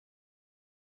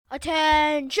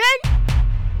Attention!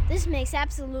 This makes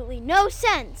absolutely no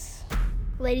sense.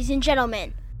 Ladies and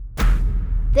gentlemen,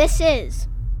 this is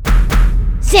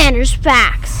Xander's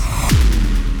Facts.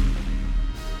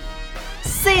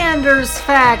 Xander's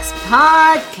Facts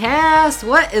Podcast.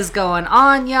 What is going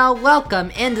on, y'all? Welcome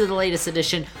into the latest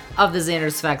edition of the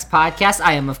Xander's Facts Podcast.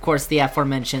 I am, of course, the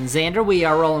aforementioned Xander. We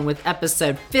are rolling with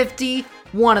episode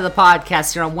 51 of the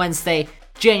podcast here on Wednesday,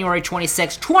 January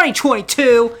 26,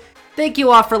 2022. Thank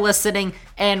you all for listening,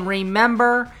 and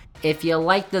remember, if you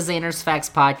like the Xander's Facts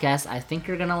Podcast, I think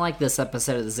you're going to like this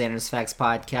episode of the Xander's Facts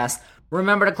Podcast.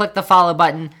 Remember to click the follow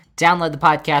button, download the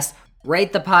podcast,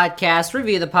 rate the podcast,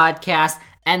 review the podcast,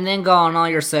 and then go on all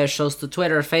your socials, to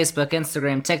Twitter, Facebook,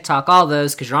 Instagram, TikTok, all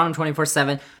those, because you're on them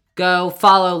 24/7. Go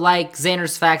follow, like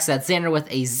Xander's Facts, that's Xander with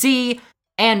a Z,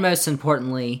 and most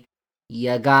importantly,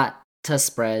 you got to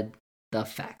spread the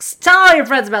facts. Tell all your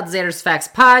friends about the Xander's Facts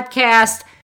Podcast.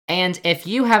 And if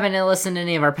you haven't listened to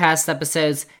any of our past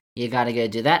episodes, you gotta go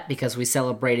do that because we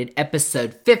celebrated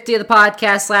episode 50 of the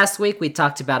podcast last week. We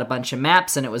talked about a bunch of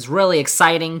maps and it was really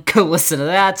exciting. Go listen to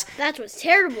that. That was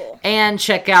terrible. And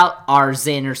check out our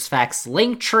Xander's Facts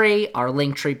link tree. Our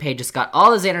link tree page has got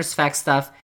all the Xander's Facts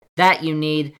stuff that you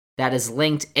need. That is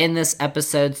linked in this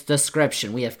episode's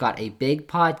description. We have got a big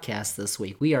podcast this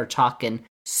week. We are talking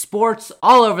sports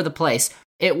all over the place.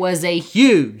 It was a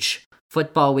huge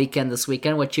football weekend this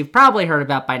weekend, which you've probably heard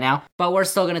about by now, but we're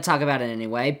still going to talk about it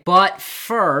anyway. But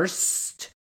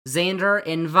first, Xander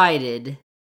invited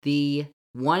the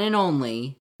one and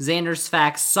only Xander's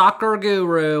Facts soccer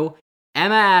guru,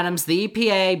 Emma Adams, the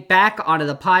EPA, back onto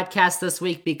the podcast this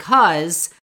week because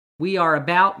we are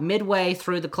about midway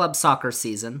through the club soccer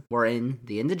season. We're in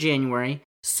the end of January,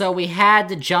 so we had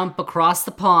to jump across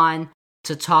the pond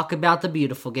to talk about the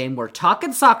beautiful game. We're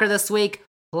talking soccer this week,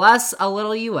 plus a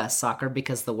little U.S. soccer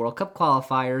because the World Cup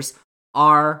qualifiers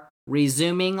are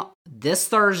resuming this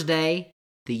Thursday.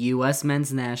 The U.S.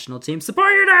 men's national team.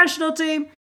 Support your national team!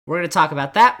 We're going to talk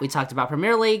about that. We talked about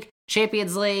Premier League,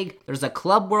 Champions League. There's a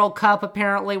Club World Cup,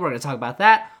 apparently. We're going to talk about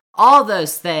that. All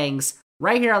those things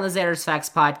right here on the Xander's Facts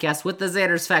Podcast with the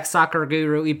Xander's Facts Soccer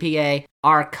Guru EPA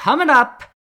are coming up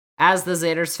as the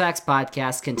Xander's Facts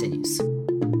Podcast continues.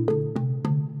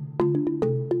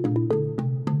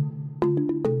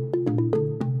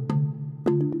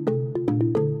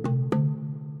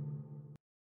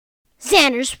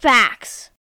 Xander's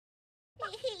Facts.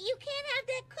 You can't have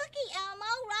that cookie,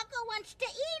 Elmo. Rocco wants to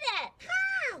eat it.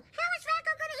 How? How is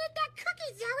Rocco going to eat that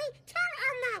cookie, Zoe? Tell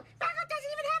Elmo. Rocco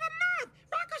doesn't even have a mouth.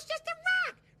 Rocco's just a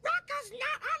rock. Rocco's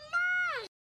not alive.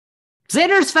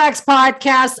 Xander's Facts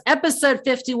Podcast, episode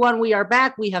 51. We are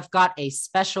back. We have got a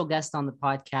special guest on the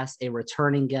podcast, a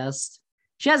returning guest.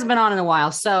 She hasn't been on in a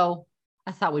while, so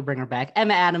I thought we'd bring her back.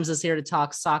 Emma Adams is here to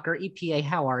talk soccer. EPA,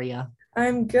 how are you?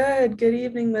 I'm good. Good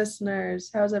evening,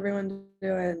 listeners. How's everyone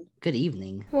doing? Good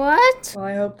evening. What? Well,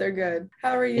 I hope they're good.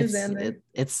 How are you, Xander?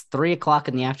 It's 3:00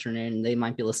 in the afternoon. They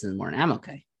might be listening more, and I'm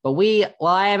okay. But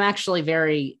I am actually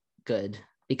very good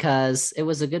because it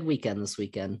was a good weekend this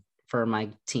weekend for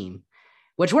my team,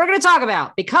 which we're going to talk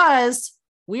about because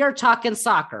we are talking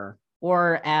soccer,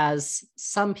 or as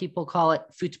some people call it,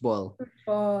 football.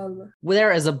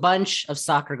 There is a bunch of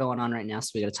soccer going on right now,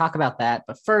 so we're going to talk about that.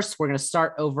 But first, we're going to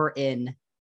start over in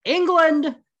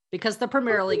England because the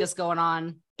Premier League is going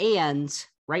on. And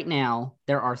right now,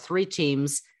 there are three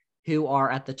teams who are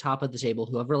at the top of the table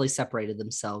who have really separated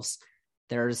themselves.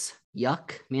 There's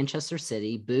Yuck, Manchester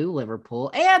City, Boo,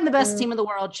 Liverpool, and the best team in the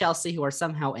world, Chelsea, who are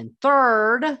somehow in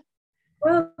third.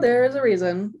 Well, there is a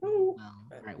reason. Well,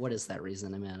 all right, what is that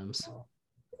reason, Em Adams?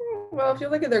 Well, if you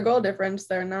look at their goal difference,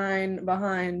 they're 9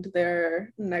 behind.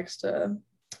 They're next to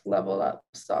level up.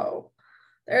 So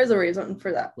there's a reason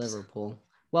for that. Liverpool.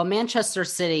 Well, Manchester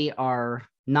City are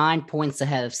 9 points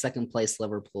ahead of second place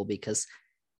Liverpool because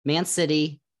Man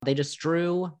City, they just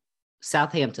drew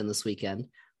Southampton this weekend.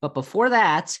 But before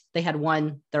that, they had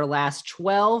won their last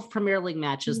 12 Premier League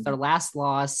matches. Their last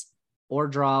loss or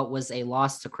draw was a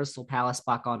loss to Crystal Palace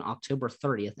back on October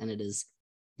 30th, and it is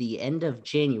the end of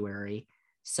January.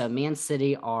 So Man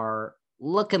City are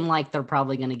looking like they're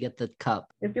probably going to get the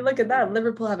cup. If you look at that,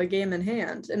 Liverpool have a game in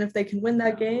hand. And if they can win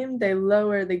that game, they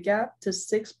lower the gap to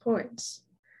 6 points,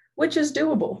 which is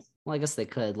doable. Well, I guess they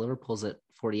could. Liverpool's at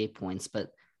 48 points,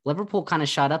 but Liverpool kind of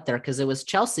shot up there because it was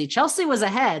Chelsea. Chelsea was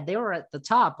ahead. They were at the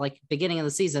top, like beginning of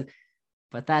the season,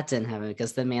 but that didn't happen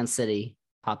because then Man City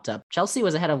popped up. Chelsea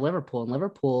was ahead of Liverpool, and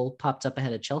Liverpool popped up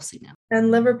ahead of Chelsea now.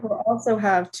 And Liverpool also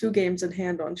have 2 games in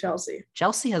hand on Chelsea.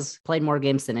 Chelsea has played more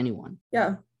games than anyone.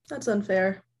 Yeah, that's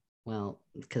unfair. Well,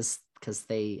 because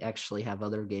they actually have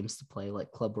other games to play,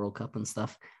 like Club World Cup and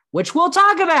stuff. which we'll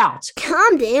talk about.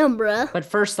 Calm down, bruh. But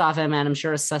first off, Adams,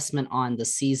 your assessment on the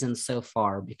season so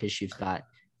far, because you've got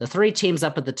the three teams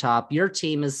up at the top. Your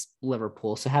team is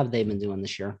Liverpool. So how have they been doing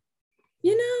this year?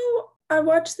 I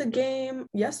watched the game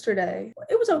yesterday.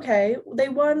 It was okay. They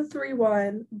won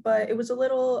 3-1, but it was a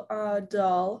little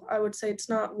dull. I would say it's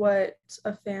not what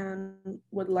a fan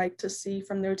would like to see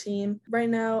from their team. Right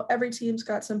now, every team's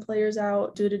got some players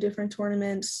out due to different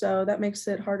tournaments, so that makes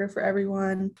it harder for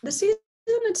everyone. The season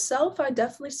itself, I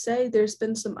definitely say there's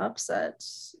been some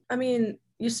upsets. I mean,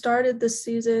 you started the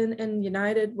season and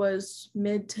United was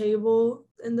mid-table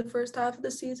in the first half of the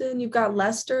season. You've got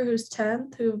Leicester, who's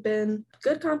 10th, who've been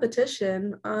good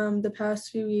competition the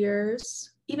past few years.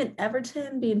 Even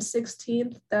Everton being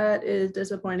 16th, that is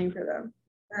disappointing for them.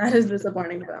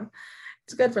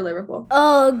 It's good for Liverpool.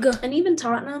 Ugh. And even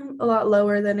Tottenham, a lot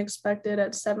lower than expected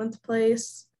at 7th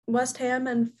place. West Ham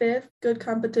in 5th, good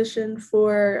competition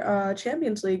for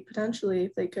Champions League potentially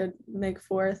if they could make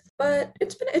 4th. But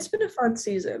it's been a fun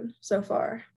season so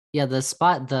far. Yeah,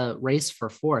 the race for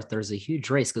 4th, there's a huge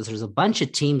race because there's a bunch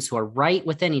of teams who are right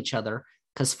within each other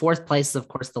because 4th place is, of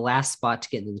course, the last spot to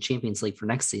get into the Champions League for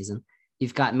next season.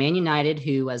 You've got Man United,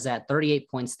 who is at 38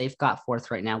 points. They've got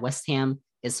 4th right now. West Ham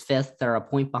is 5th. They're a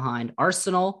point behind.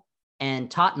 Arsenal and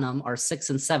Tottenham are 6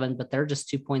 and 7, but they're just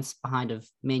 2 points behind of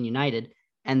Man United.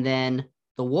 And then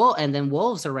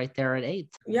Wolves are right there at 8th.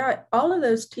 Yeah, all of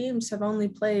those teams have only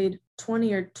played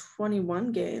 20 or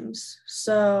 21 games.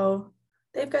 So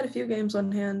they've got a few games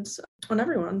on hands on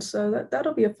everyone. So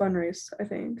that'll be a fun race, I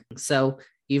think. So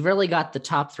you've really got the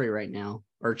top 3 right now.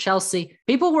 Or Chelsea.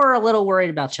 People were a little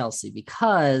worried about Chelsea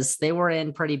because they were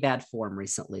in pretty bad form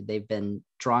recently. They've been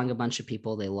drawing a bunch of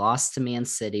people. They lost to Man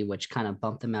City, which kind of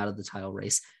bumped them out of the title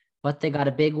race. But they got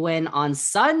a big win on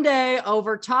Sunday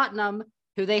over Tottenham,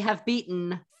 who they have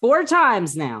beaten 4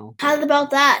 times now. How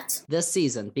about that? This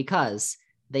season, because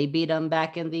they beat them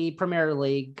back in the Premier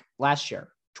League last year,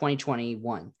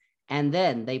 2021. And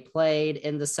then they played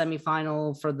in the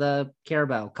semifinal for the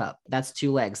Carabao Cup. That's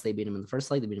 2 legs. They beat them in the first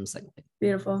leg. They beat them in the second leg.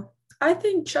 Beautiful. I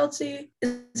think Chelsea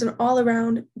is an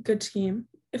all-around good team.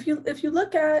 If you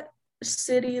look at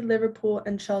City, Liverpool,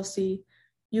 and Chelsea,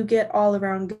 you get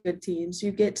all-around good teams.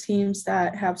 You get teams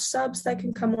that have subs that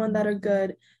can come on that are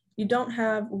good. You don't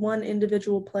have one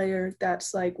individual player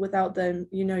that's like, without them,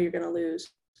 you're going to lose.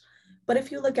 But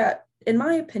if you look at, in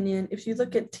my opinion, if you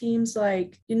look at teams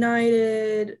like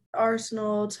United,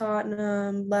 Arsenal,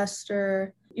 Tottenham,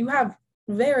 Leicester, you have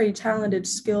very talented,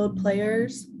 skilled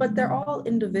players, but they're all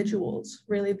individuals,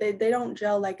 really. They don't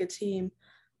gel like a team.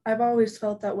 I've always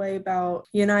felt that way about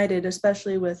United,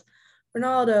 especially with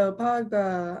Ronaldo,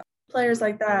 Pogba, players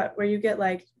like that, where you get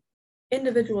like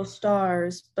individual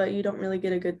stars, but you don't really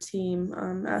get a good team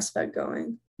aspect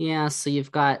going. Yeah, so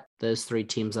you've got those 3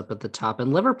 teams up at the top.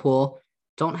 And Liverpool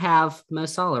don't have Mo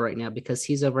Salah right now because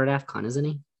he's over at AFCON, isn't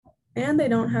he? And they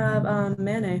don't have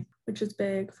Mane, which is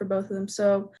big for both of them.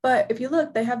 So, but if you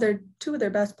look, they have 2 of their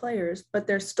best players, but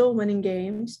they're still winning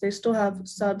games. They still have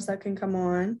subs that can come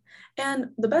on.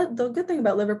 And the good thing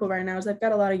about Liverpool right now is they've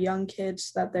got a lot of young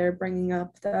kids that they're bringing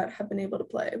up that have been able to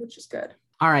play, which is good.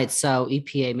 All right, so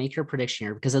EPA, make your prediction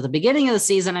here, because at the beginning of the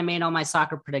season, I made all my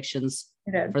soccer predictions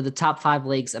for the top 5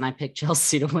 leagues, and I picked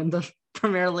Chelsea to win the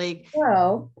Premier League.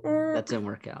 Well, that didn't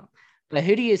work out. But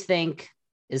who do you think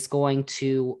is going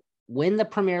to win the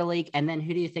Premier League, and then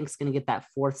who do you think is going to get that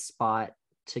 4th spot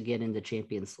to get into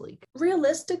Champions League?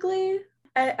 Realistically,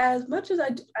 as much as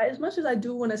I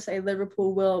do want to say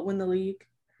Liverpool will win the league,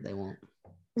 they won't.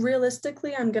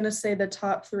 Realistically, I'm going to say the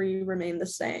top 3 remain the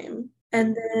same.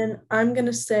 And then I'm going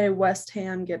to say West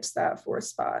Ham gets that 4th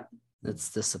spot. That's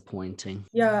disappointing.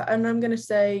 Yeah, and I'm going to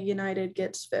say United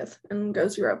gets 5th and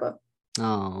goes Europa.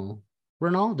 Oh,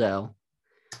 Ronaldo.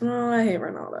 Oh, I hate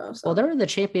Ronaldo. So. Well, they're in the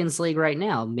Champions League right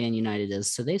now, Man United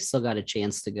is, so they've still got a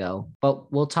chance to go.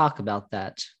 But we'll talk about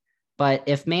that. But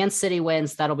if Man City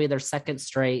wins, that'll be their 2nd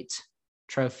straight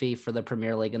trophy for the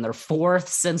Premier League and their 4th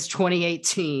since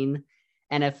 2018.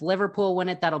 And if Liverpool win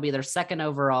it, that'll be their 2nd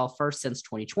overall, 1st since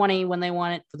 2020 when they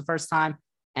won it for the first time.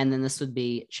 And then this would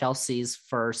be Chelsea's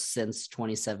 1st since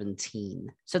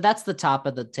 2017. So that's the top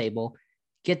of the table.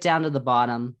 Get down to the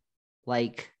bottom,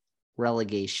 like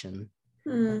relegation.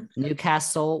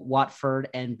 Newcastle, Watford,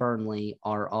 and Burnley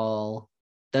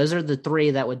those are the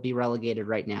 3 that would be relegated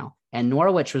right now. And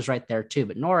Norwich was right there too,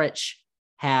 but Norwich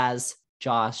has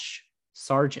Josh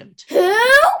Sargent,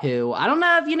 who I don't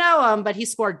know if you know him, but he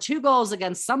scored 2 goals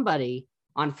against somebody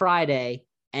on Friday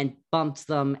and bumped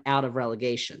them out of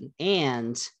relegation.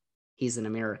 And he's an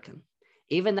American,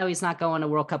 even though he's not going to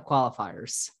World Cup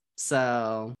qualifiers.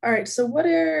 So, All right, so what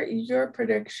are your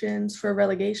predictions for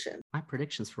relegation? my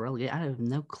predictions for relegation, I have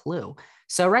no clue.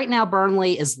 So right now,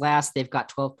 Burnley is last. They've got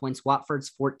 12 points. Watford's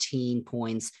 14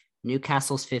 points.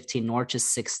 Newcastle's 15. Norwich is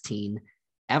 16.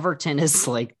 Everton is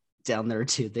like down there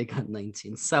too. They got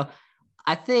 19. So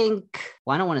I think,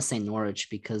 well, I don't want to say Norwich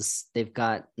because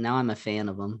now I'm a fan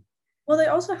of them. Well, they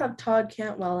also have Todd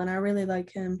Cantwell, and I really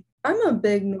like him. I'm a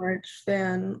big Norwich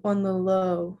fan on the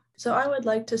low, so I would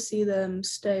like to see them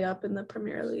stay up in the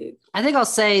Premier League. I think I'll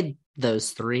say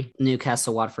those three,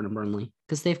 Newcastle, Watford, and Burnley,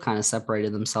 because they've kind of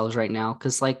separated themselves right now.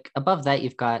 Because like above that,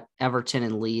 you've got Everton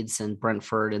and Leeds and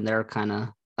Brentford, and they're kind of,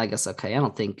 I guess, okay. I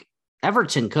don't think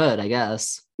Everton could, I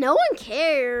guess. No one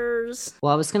cares.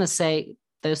 Well, I was going to say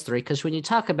those three, because when you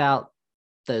talk about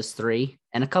those three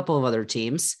and a couple of other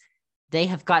teams, they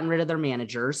have gotten rid of their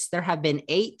managers. There have been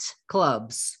 8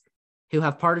 clubs who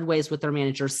have parted ways with their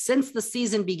managers since the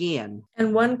season began.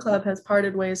 And one club has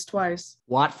parted ways twice.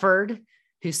 Watford,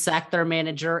 who sacked their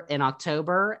manager in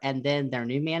October, and then their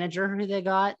new manager who they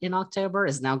got in October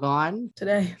is now gone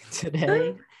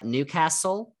Today.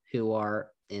 Newcastle, who are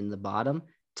in the bottom.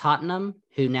 Tottenham,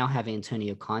 who now have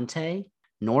Antonio Conte.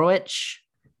 Norwich,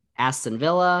 Aston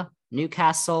Villa,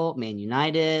 Newcastle, Man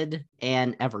United,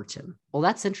 and Everton. Well,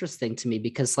 that's interesting to me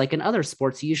because like in other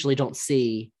sports, you usually don't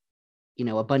see,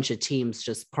 a bunch of teams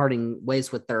just parting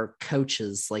ways with their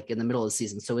coaches like in the middle of the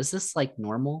season. So is this like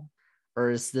normal, or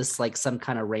is this like some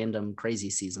kind of random crazy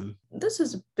season? This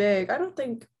is big. I don't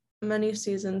think many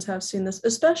seasons have seen this,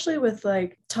 especially with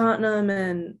like Tottenham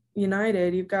and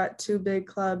United. You've got 2 big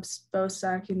clubs both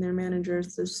sacking their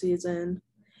managers this season.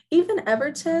 Even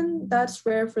Everton, that's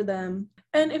rare for them.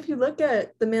 And if you look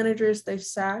at the managers they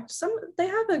sacked, they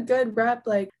have a good rep,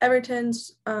 like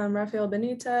Everton's Rafael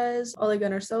Benitez, Ole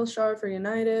Gunnar Solskjaer for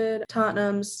United,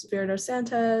 Tottenham's Fernando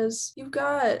Santos. You've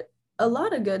got a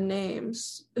lot of good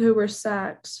names who were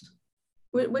sacked,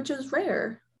 which is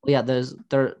rare. Yeah, there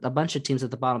are a bunch of teams at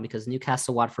the bottom because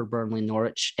Newcastle, Watford, Burnley,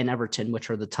 Norwich, and Everton,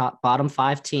 which are the bottom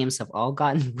 5 teams, have all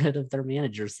gotten rid of their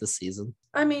managers this season.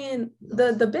 I mean,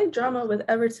 the big drama with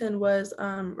Everton was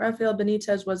Rafael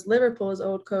Benitez was Liverpool's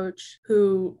old coach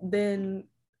who then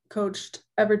coached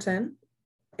Everton.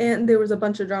 And there was a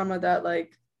bunch of drama that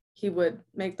like he would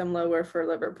make them lower for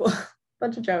Liverpool.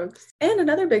 Bunch of jokes. And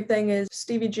another big thing is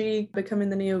Stevie G becoming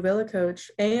the new Villa coach,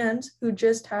 and who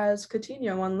just has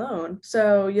Coutinho on loan.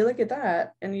 So you look at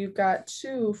that and you've got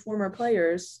 2 former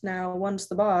players. Now one's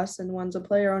the boss and one's a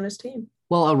player on his team.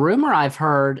 Well, a rumor I've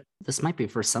heard, this might be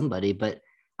for somebody, but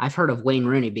I've heard of Wayne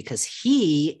Rooney because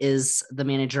he is the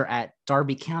manager at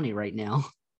Derby County right now.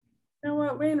 You know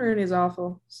what? Wayne Rooney's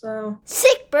awful. So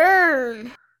sick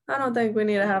burn. I don't think we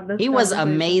need to have this. He was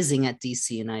amazing at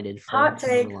DC United. Hot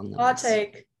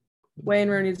take. Wayne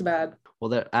Rooney's bad.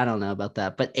 Well, I don't know about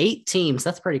that, but 8 teams,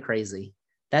 that's pretty crazy.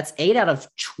 That's 8 out of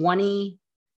 20.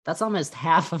 That's almost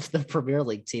half of the Premier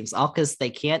League teams, all because they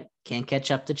can't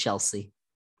catch up to Chelsea.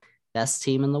 Best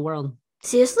team in the world.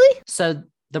 Seriously? So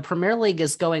the Premier League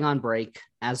is going on break,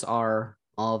 as are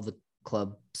all of the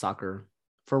club soccer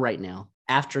for right now,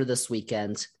 after this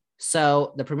weekend.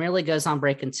 So the Premier League goes on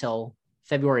break until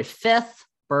February 5th,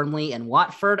 Burnley and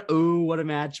Watford. Ooh, what a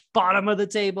match. Bottom of the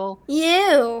table.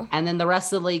 Ew. And then the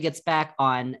rest of the league gets back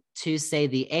on Tuesday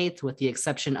the 8th, with the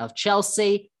exception of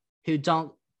Chelsea, who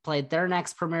don't play their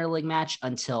next Premier League match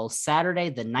until Saturday,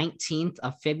 the 19th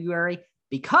of February,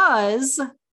 because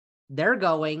they're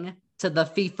going to the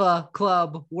FIFA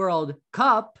Club World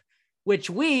Cup, which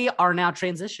we are now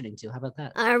transitioning to. How about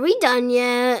that? Are we done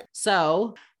yet?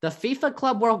 So the FIFA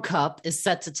Club World Cup is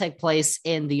set to take place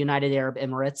in the United Arab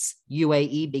Emirates,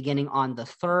 UAE, beginning on the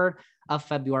 3rd of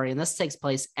February. And this takes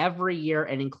place every year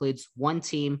and includes one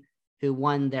team who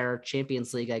won their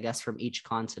Champions League, I guess, from each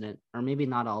continent. Or maybe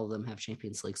not all of them have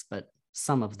Champions Leagues, but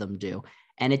some of them do.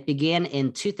 And it began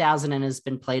in 2000 and has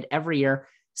been played every year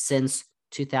since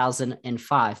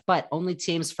 2005. But only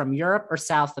teams from Europe or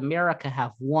South America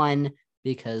have won,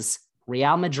 because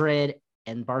Real Madrid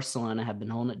and Barcelona have been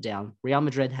holding it down. Real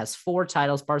Madrid has 4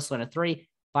 titles, Barcelona 3,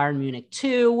 Bayern Munich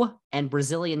 2, and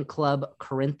Brazilian club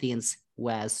Corinthians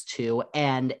has 2,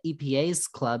 and EPA's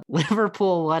club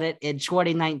Liverpool won it in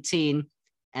 2019,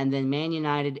 and then Man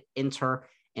United, Inter,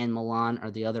 and Milan are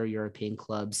the other European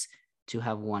clubs to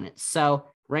have won it. So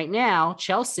right now,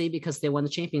 Chelsea, because they won the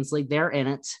Champions League, they're in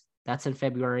it. That's in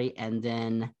February. And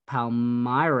then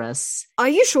Palmeiras. Are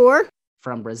you sure?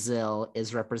 From Brazil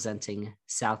is representing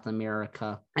South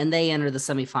America. And they enter the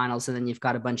semifinals. And then you've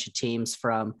got a bunch of teams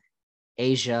from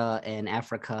Asia and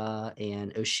Africa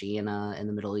and Oceania and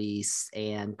the Middle East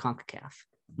and CONCACAF.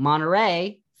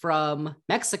 Monterrey from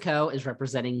Mexico is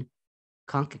representing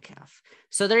CONCACAF.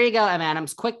 So there you go, Em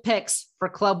Adams. Quick picks for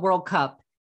Club World Cup.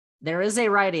 There is a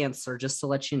right answer, just to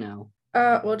let you know.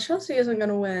 Well, Chelsea isn't going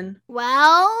to win.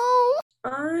 Well,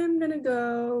 I'm going to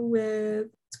go with,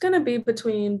 it's going to be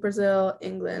between Brazil,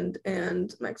 England,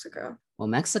 and Mexico. Well,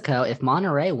 Mexico, if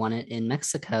Monterrey won it in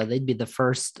Mexico, they'd be the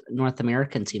first North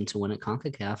American team to win at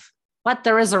CONCACAF. But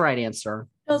there is a right answer.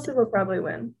 Chelsea will probably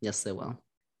win. Yes, they will.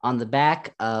 On the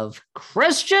back of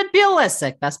Christian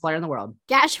Pulisic, best player in the world.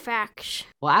 dash facts.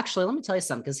 Well, actually, let me tell you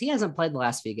something, because he hasn't played the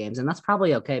last few games, and that's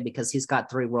probably okay because he's got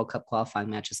 3 World Cup qualifying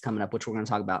matches coming up, which we're going to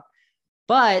talk about.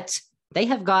 But they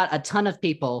have got a ton of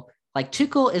people. Like,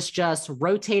 Tuchel is just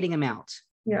rotating him out.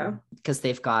 Yeah. Because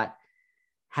they've got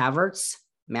Havertz,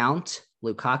 Mount,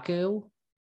 Lukaku,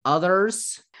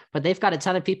 others, but they've got a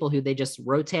ton of people who they just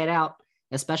rotate out,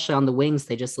 especially on the wings.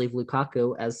 They just leave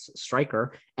Lukaku as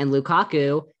striker. And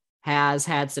Lukaku has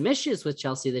had some issues with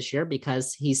Chelsea this year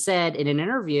because he said in an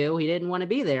interview he didn't want to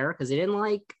be there because he didn't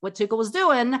like what Tuchel was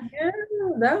doing. Yeah,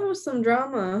 that was some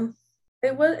drama.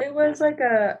 It was like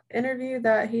a interview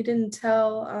that he didn't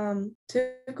tell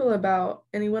Tuchel about,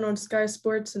 and he went on Sky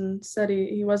Sports and said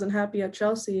he wasn't happy at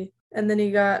Chelsea, and then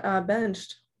he got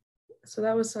benched. So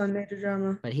that was some major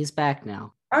drama. But he's back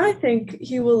now. I think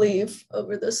he will leave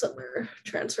over the summer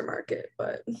transfer market,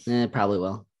 but Probably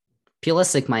will.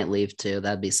 Pulisic might leave too.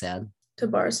 That'd be sad. to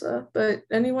Barca. But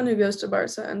anyone who goes to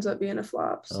Barca ends up being a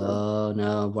flop. So. Oh,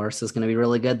 no. Barca's going to be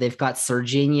really good. They've got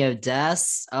Serginho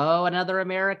Dest. Oh, another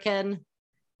American.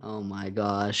 Oh, my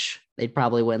gosh. They'd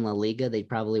probably win La Liga. They'd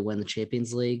probably win the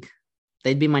Champions League.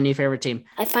 They'd be my new favorite team.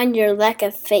 I find your lack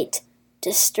of faith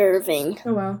disturbing.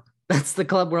 Oh, wow. That's the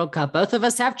Club World Cup. Both of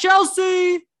us have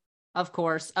Chelsea, of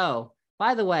course. Oh,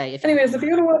 by the way. Anyways, if you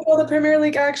want to watch all the Premier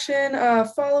League action,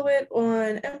 follow it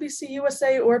on NBC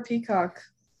USA or Peacock.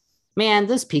 Man,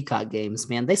 those Peacock games,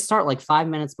 man, they start like 5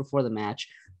 minutes before the match.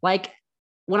 Like,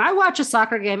 when I watch a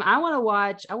soccer game, I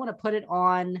want to put it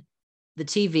on the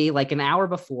TV like an hour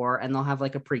before, and they'll have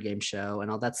like a pregame show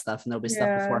and all that stuff, and there'll be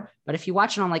stuff before. But if you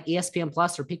watch it on like ESPN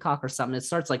Plus or Peacock or something, it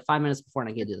starts like 5 minutes before, and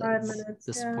I get to that. 5 minutes.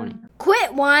 Disappointing. Yeah.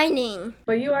 Quit whining.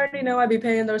 But you already know I'd be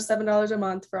paying those $7 a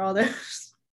month for all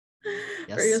those.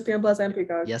 Yes. For ESPN Plus and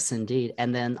Peacock. Yes, indeed.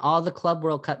 And then all the Club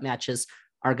World Cup matches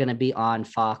are going to be on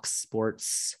Fox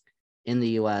Sports in the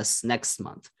US next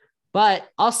month. But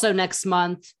also next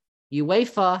month,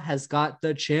 UEFA has got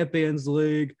the Champions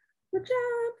League. The champions.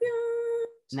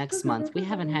 Next month. We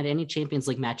haven't had any Champions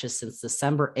League matches since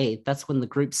December 8th. That's when the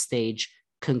group stage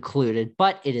concluded.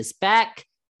 But it is back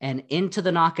and into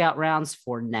the knockout rounds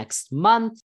for next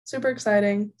month. Super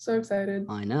exciting. So excited.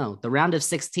 I know. The round of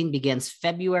 16 begins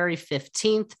February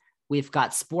 15th. We've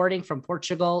got Sporting from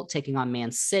Portugal taking on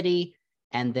Man City,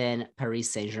 and then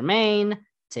Paris Saint-Germain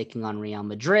taking on Real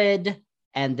Madrid.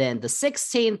 And then the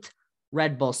 16th,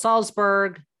 Red Bull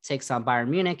Salzburg takes on Bayern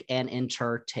Munich, and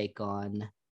Inter take on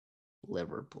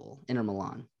Inter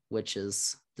Milan, which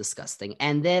is disgusting.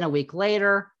 And then a week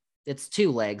later, it's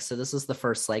 2 legs. So this is the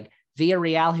first leg.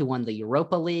 Villarreal, who won the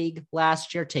Europa League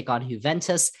last year, take on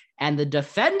Juventus, and the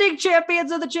defending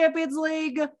champions of the Champions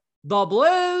League, the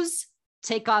Blues,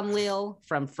 take on Lille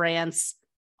from France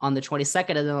on the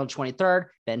 22nd, and then on the 23rd,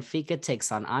 Benfica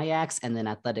takes on Ajax, and then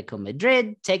Atletico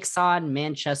Madrid takes on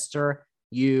Manchester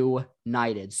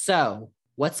United. So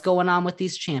what's going on with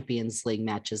these Champions League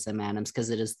matches, Em Adams? Because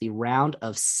it is the round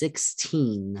of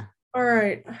 16. All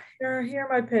right. Here are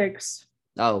my picks.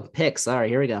 Oh, picks. All right,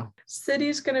 here we go.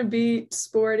 City's going to beat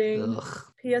Sporting. Ugh.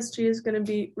 PSG is going to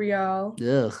beat Real.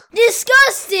 Ugh.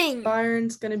 Disgusting.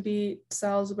 Bayern's going to beat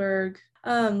Salzburg.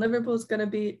 Liverpool's going to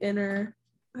beat Inter.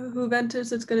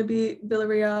 Juventus is going to beat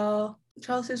Villarreal.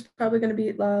 Chelsea's probably going to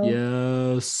beat Lille.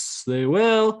 Yes, they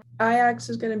will. Ajax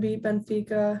is going to beat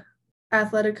Benfica.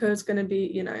 Atletico is going to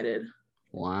beat United.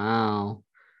 Wow.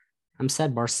 I'm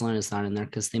sad Barcelona's not in there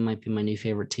because they might be my new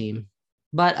favorite team.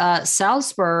 But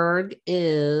Salzburg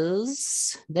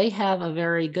they have a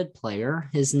very good player.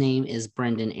 His name is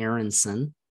Brendan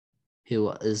Aronson,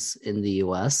 who is in the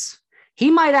U.S.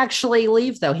 He might actually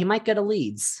leave, though. He might go to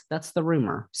Leeds. That's the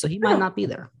rumor. So he might not be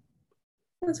there.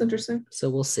 That's interesting. So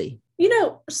we'll see. You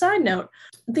know, side note,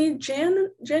 the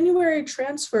January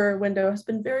transfer window has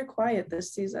been very quiet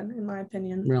this season, in my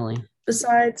opinion. Really?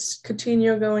 Besides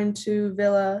Coutinho going to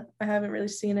Villa, I haven't really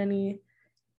seen any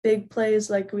big plays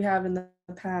like we have in the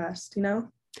past, you know?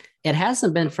 It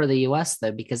hasn't been for the U.S.,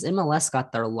 though, because MLS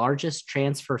got their largest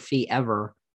transfer fee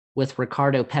ever with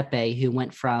Ricardo Pepe, who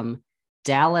went from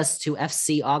Dallas to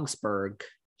FC Augsburg.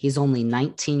 He's only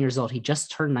 19 years old. He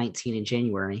just turned 19 in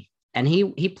January. And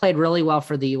he played really well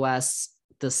for the U.S.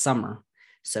 this summer.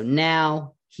 So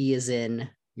now he is in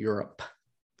Europe.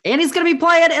 And he's going to be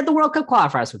playing at the World Cup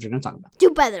qualifiers, which we're going to talk about.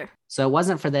 Do better. So it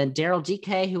wasn't for them. Daryl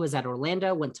DK, who was at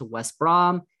Orlando, went to West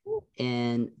Brom.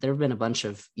 And there have been a bunch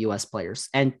of U.S. players.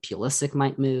 And Pulisic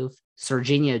might move.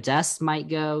 Serginho Dest might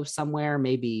go somewhere,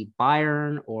 maybe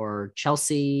Bayern or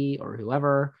Chelsea or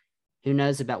whoever. Who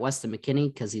knows about Weston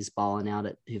McKennie because he's balling out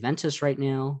at Juventus right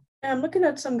now. Yeah, I'm looking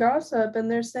at some gossip, and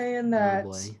they're saying that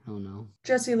Oh, boy. Oh, no.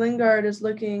 Jesse Lingard is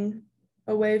looking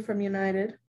away from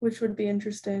United, which would be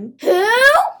interesting. Who?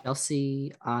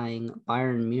 Chelsea eyeing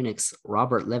Bayern Munich's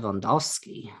Robert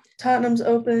Lewandowski. Tottenham's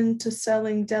open to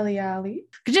selling Dele Alli.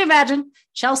 Could you imagine?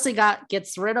 Chelsea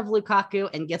gets rid of Lukaku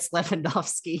and gets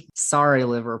Lewandowski. Sorry,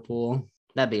 Liverpool.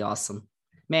 That'd be awesome.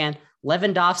 Man,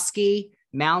 Lewandowski,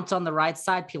 Mount on the right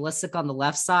side, Pulisic on the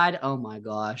left side. Oh my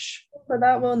gosh. But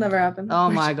that will never happen.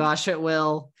 Oh my gosh, it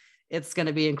will. It's going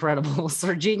to be incredible.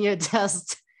 Serginho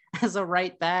Dest as a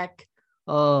right back.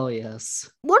 Oh, yes.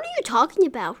 What are you talking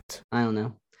about? I don't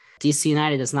know. DC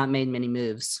United has not made many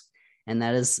moves, and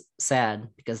that is sad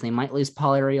because they might lose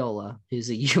Paul Arriola,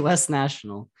 who's a U.S.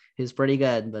 national, who's pretty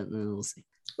good, but we'll see.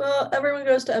 Well, everyone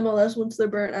goes to MLS once they're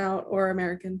burnt out or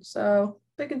American. So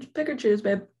pick or choose,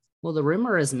 babe. Well, the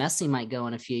rumor is Messi might go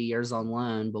in a few years on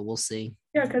loan, but we'll see.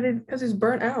 Yeah, because he's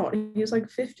burnt out. He's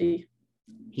like 50.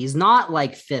 He's not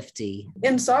like 50.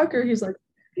 In soccer, he's like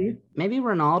 50. Maybe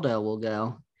Ronaldo will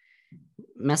go.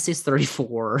 Messi's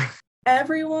 34.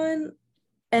 Everyone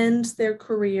ends their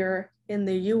career in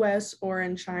the US or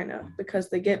in China because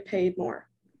they get paid more.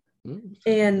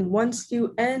 And once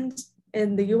you end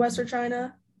in the US or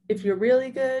China, if you're really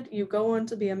good, you go on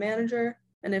to be a manager.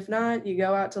 And if not, you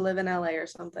go out to live in LA or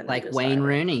something. Like Wayne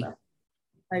Rooney.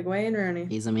 Like Wayne Rooney.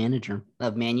 He's a manager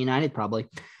of Man United, probably.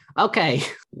 Okay,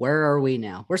 where are we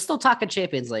now? We're still talking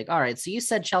Champions League. All right, so you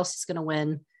said Chelsea's going to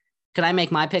win. Can I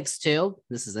make my picks too?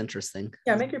 This is interesting.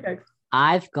 Yeah, make your pick.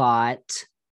 I've got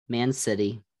Man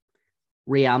City,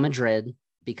 Real Madrid,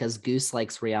 because Goose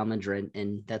likes Real Madrid,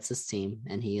 and that's his team,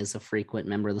 and he is a frequent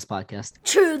member of this podcast.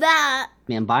 True that.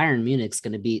 Man, Bayern Munich's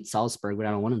going to beat Salzburg, but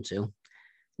I don't want him to.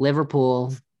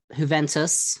 Liverpool,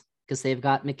 Juventus, because they've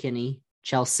got McKennie.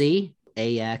 Chelsea,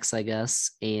 Ajax, I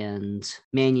guess, and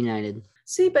Man United.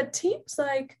 See, but teams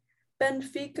like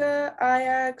Benfica,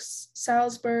 Ajax,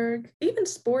 Salzburg, even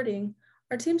Sporting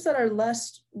are teams that are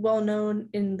less well known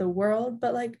in the world,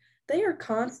 but like they are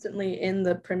constantly in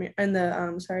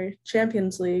the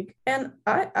Champions League. And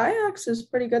Ajax is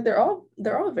pretty good. They're all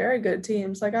very good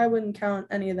teams. Like I wouldn't count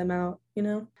any of them out, you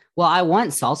know? Well, I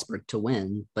want Salzburg to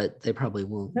win, but they probably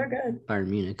won't. They're good. Bayern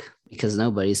Munich, because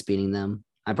nobody's beating them.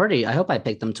 I hope I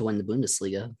picked them to win the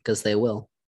Bundesliga, because they will.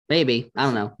 Maybe. I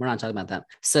don't know. We're not talking about that.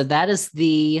 So that is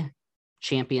the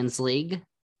Champions League.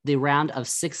 The round of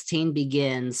 16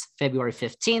 begins February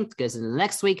 15th, goes into the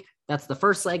next week. That's the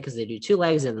first leg because they do 2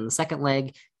 legs, and then the second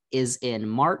leg is in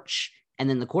March. And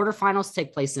then the quarterfinals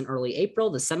take place in early April,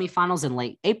 the semifinals in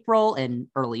late April and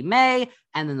early May.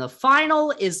 And then the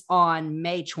final is on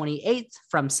May 28th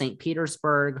from St.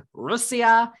 Petersburg,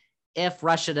 Russia, if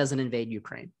Russia doesn't invade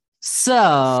Ukraine.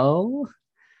 So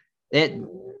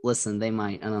listen, they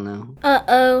might, I don't know.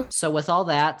 Uh-oh. So with all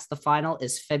that, the final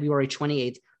is February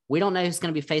 28th. We don't know who's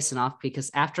going to be facing off because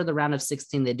after the round of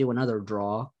 16, they do another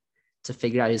draw to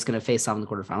figure out who's going to face off in the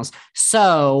quarterfinals.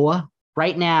 So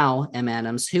right now, M.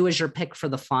 Adams, who is your pick for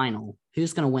the final?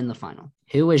 Who's going to win the final?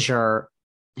 Who's your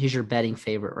betting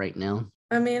favorite right now?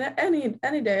 I mean,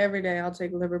 any day, every day, I'll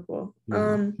take Liverpool.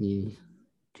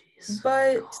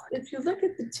 But if you look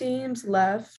at the teams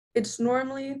left, it's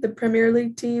normally the Premier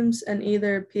League teams and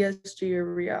either PSG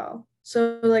or Real.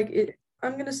 So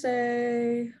I'm gonna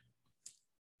say,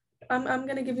 I'm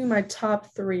gonna give you my top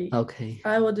 3. Okay.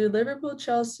 I will do Liverpool,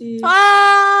 Chelsea.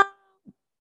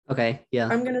 Okay, yeah.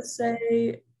 I'm gonna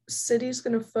say City's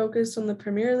gonna focus on the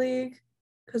Premier League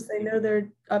because they know they're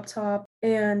up top,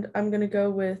 and I'm gonna go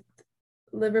with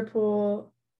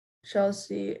Liverpool,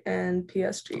 Chelsea, and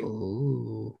PSG.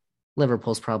 Ooh.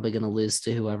 Liverpool's probably going to lose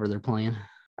to whoever they're playing.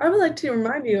 I would like to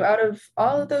remind you, out of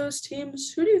all of those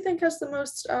teams, who do you think has the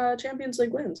most Champions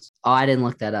League wins? Oh, I didn't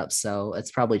look that up, so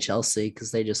it's probably Chelsea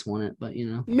because they just won it, but you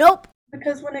know. Nope.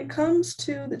 Because when it comes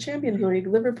to the Champions League,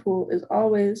 Liverpool is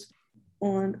always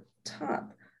on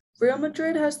top. Real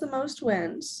Madrid has the most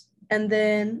wins, and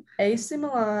then AC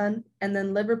Milan, and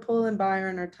then Liverpool and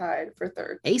Bayern are tied for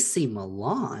 3rd. AC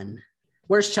Milan?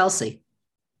 Where's Chelsea?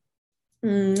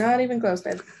 Not even close,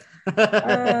 babe.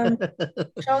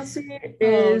 Chelsea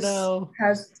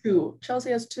has 2. Chelsea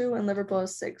has 2 and Liverpool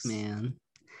has 6. Man.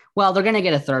 Well, they're gonna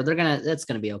get a 3rd. It's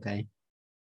gonna be okay.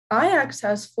 Ajax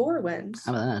has 4 wins.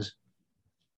 How about that?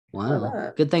 Wow. How about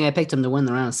that? Good thing I picked them to win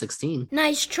the round of 16.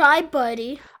 Nice try,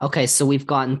 buddy. Okay, so we've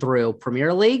gotten through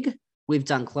Premier League, We've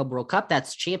done Club World Cup.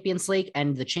 That's Champions League.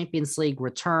 And the Champions League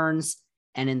returns.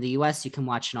 And in the US, you can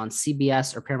watch it on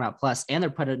CBS or Paramount Plus. And they're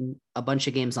putting a bunch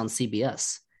of games on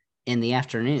CBS in the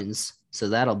afternoons. So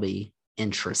that'll be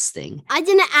interesting. I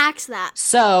didn't ask that.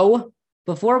 So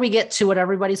before we get to what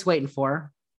everybody's waiting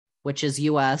for, which is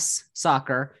US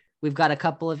soccer, we've got a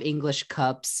couple of English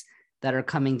cups that are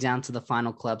coming down to the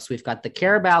final clubs. We've got the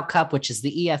Carabao Cup, which is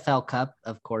the EFL Cup.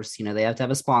 Of course, they have to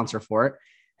have a sponsor for it.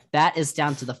 That is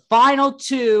down to the final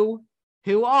two,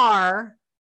 who are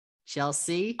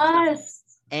Chelsea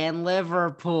and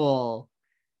Liverpool.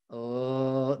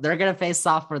 Oh, they're going to face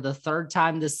off for the third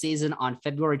time this season on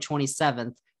February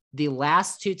 27th. The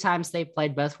last two times they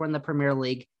played, both were in the Premier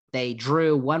League. They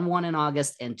drew 1-1 in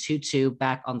August and 2-2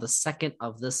 back on the 2nd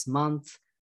of this month,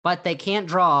 but they can't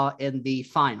draw in the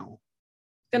final.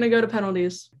 Gonna go to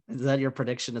penalties. Is that your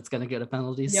prediction? It's going to go to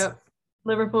penalties? Yep.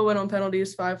 Liverpool win on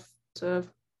penalties 5-4.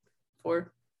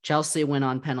 Chelsea win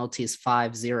on penalties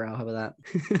 5-0. How about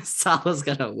that? Salah's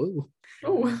going to woo.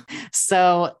 Oh.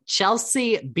 So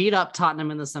Chelsea beat up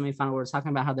Tottenham in the semifinal. We were talking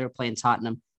about how they were playing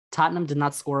Tottenham. Tottenham did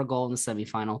not score a goal in the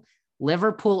semifinal.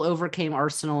 Liverpool overcame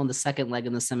Arsenal in the second leg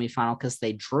in the semifinal because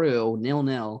they drew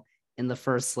 0-0 in the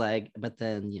first leg, but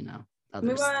then,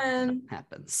 other stuff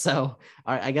happened. So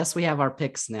I guess we have our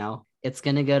picks now. It's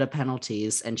going to go to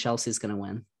penalties and Chelsea's going to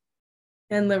win.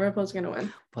 And Liverpool's going to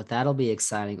win. But that'll be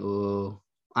exciting. Ooh,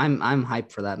 I'm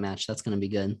hyped for that match. That's going to be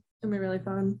good. It's going to be really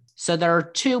fun. So there are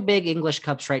two big English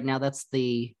cups right now. That's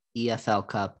the EFL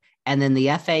Cup. And then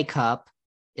the FA Cup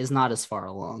is not as far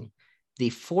along. The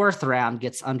fourth round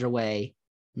gets underway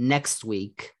next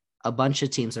week. A bunch of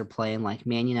teams are playing, like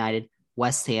Man United,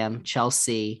 West Ham,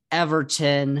 Chelsea,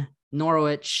 Everton,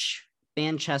 Norwich,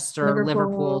 Manchester,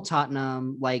 Liverpool,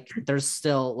 Tottenham. There's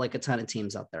still a ton of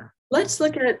teams out there. Let's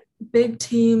look at big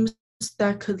teams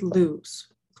that could lose.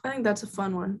 I think that's a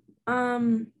fun one.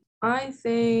 I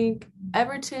think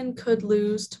Everton could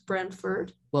lose to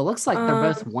Brentford. Well, it looks like they're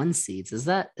both 1 seeds. Is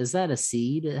that a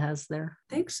seed it has there?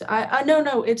 I think so. I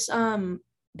no, it's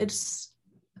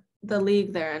the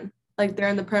league they're in. They're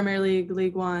in the Premier League,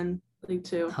 League One, League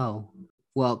Two. Oh.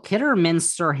 Well,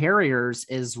 Kidderminster Harriers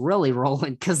is really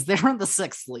rolling because they're in the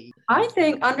 6th league. I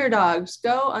think underdogs.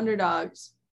 Go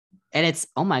underdogs. And it's,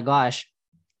 oh my gosh,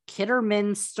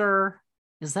 Kidderminster,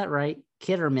 is that right?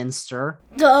 Kidderminster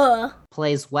Duh.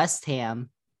 plays West Ham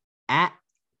at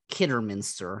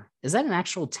Kidderminster. Is that an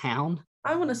actual town?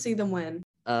 I want to see them win.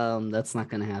 That's not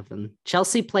going to happen.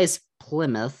 Chelsea plays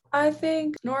Plymouth. I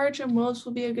think Norwich and Wolves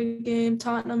will be a good game.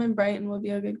 Tottenham and Brighton will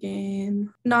be a good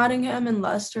game. Nottingham and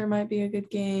Leicester might be a good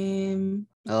game.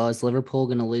 Oh, is Liverpool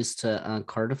going to lose to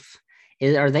Cardiff?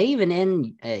 Are they even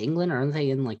in England, or are they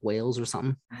in Wales or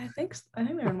something? I think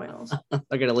they're in Wales.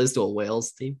 They're going to lose to a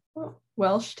Wales team.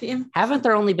 Welsh team. Haven't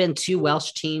there only been 2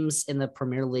 Welsh teams in the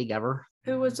Premier League ever?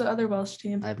 Who was the other Welsh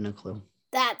team? I have no clue.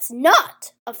 That's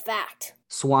not a fact.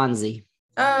 Swansea.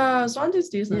 Swansea's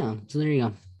decent. Yeah, so there you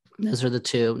go. Those are the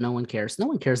 2. No one cares. No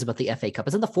one cares about the FA Cup.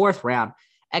 It's in the 4th round,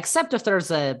 except if there's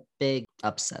a big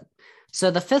upset. So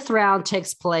the 5th round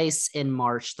takes place in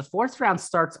March. The 4th round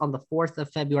starts on the 4th of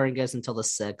February and goes until the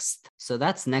 6th. So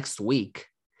that's next week.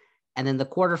 And then the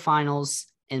quarterfinals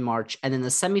in March. And then the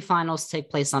semifinals take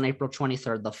place on April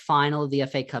 23rd. The final of the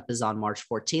FA Cup is on March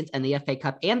 14th. And the FA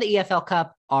Cup and the EFL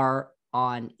Cup are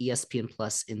on ESPN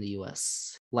Plus in the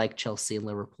US, like Chelsea and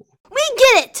Liverpool. We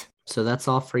get it. So that's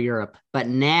all for Europe. But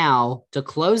now, to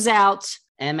close out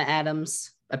Emma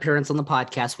Adams' appearance on the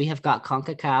podcast, we have got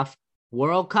CONCACAF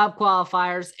World Cup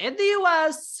qualifiers in the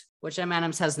US, which Emma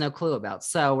Adams has no clue about.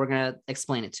 So we're going to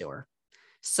explain it to her.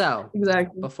 So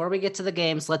Exactly. before we get to the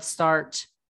games, let's start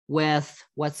with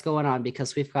what's going on,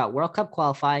 because we've got World Cup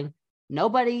qualifying.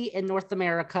 Nobody in North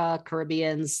America,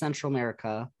 Caribbean, Central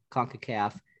America,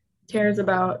 CONCACAF, cares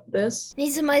about this.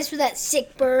 Need some ice for that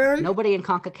sick burn. nobody in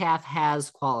CONCACAF has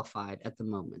qualified at the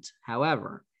moment.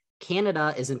 However,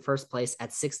 Canada is in first place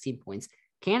at 16 points.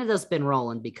 Canada's been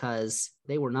rolling because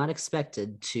they were not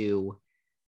expected to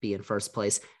be in first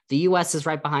place. The U.S. is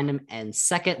right behind them and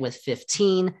second with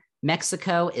 15.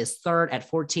 Mexico is third at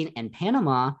 14, and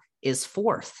Panama is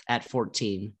fourth at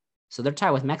 14. So they're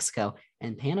tied with Mexico,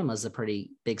 and Panama's a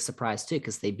pretty big surprise too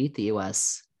because they beat the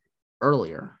U.S.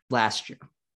 earlier last year.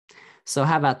 So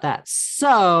how about that?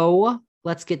 So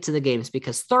let's get to the games,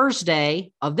 because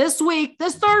Thursday of this week,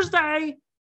 this Thursday,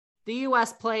 the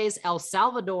U.S. plays El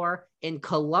Salvador in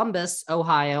Columbus,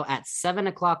 Ohio at 7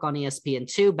 o'clock on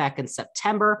ESPN2 back in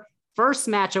September. First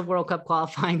match of World Cup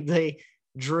qualifying, they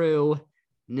drew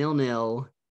 0-0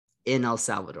 in El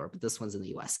Salvador, but this one's in the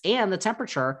U.S. And the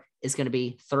temperature is going to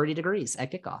be 30 degrees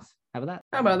at kickoff. How about that?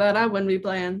 How about that? I wouldn't be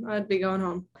playing. I'd be going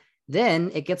home.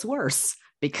 Then it gets worse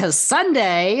because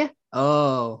Sunday,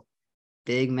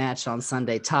 big match on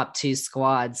Sunday, top 2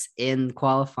 squads in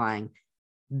qualifying.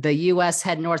 The U.S.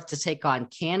 head north to take on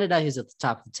Canada, who's at the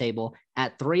top of the table,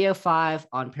 at 3:05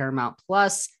 on Paramount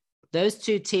Plus. Those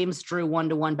 2 teams drew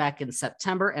 1-1 back in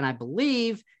September, and I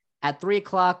believe at 3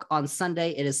 o'clock on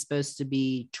Sunday, it is supposed to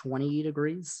be 20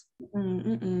 degrees.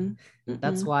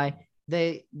 That's why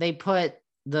they put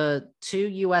the 2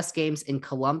 U.S. games in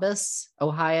Columbus,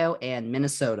 Ohio, and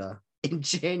Minnesota in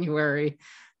January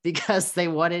because they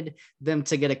wanted them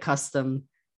to get accustomed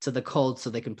to the cold so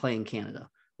they can play in Canada,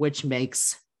 which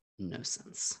makes no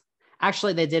sense.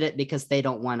 Actually, they did it because they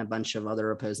don't want a bunch of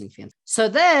other opposing fans. So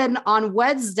then on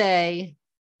Wednesday,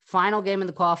 final game in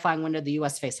the qualifying window, the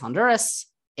U.S. faced Honduras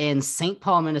in St.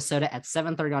 Paul, Minnesota at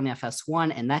 7:30 on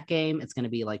FS1. In that game, it's going to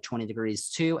be like 20 degrees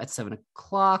too at 7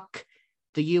 o'clock.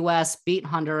 The U.S. beat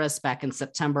Honduras back in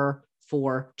September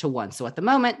 4-1. So at the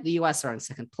moment, the U.S. are in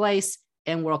second place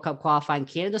in World Cup qualifying.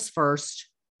 Canada's first,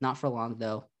 not for long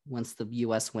though, once the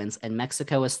U.S. wins, and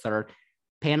Mexico is third.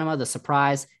 Panama, the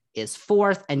surprise, is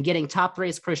fourth, and getting top 3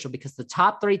 is crucial because the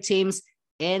top 3 teams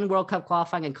in World Cup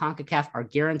qualifying and CONCACAF are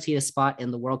guaranteed a spot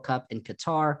in the World Cup in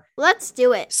Qatar. Let's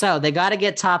do it. So they got to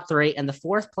get top 3, and the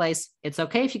 4th place, it's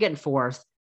okay if you get in 4th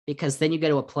because then you go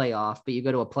to a playoff, but you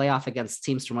go to a playoff against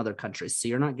teams from other countries. So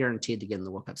you're not guaranteed to get in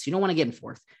the World Cup. So you don't want to get in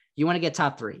 4th. You want to get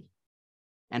top 3.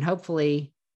 And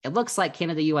hopefully it looks like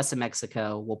Canada, US, and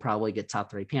Mexico will probably get top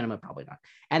 3. Panama, probably not.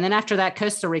 And then after that,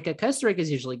 Costa Rica. Costa Rica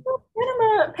is usually...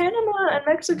 Panama and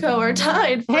Mexico are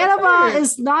tied. Panama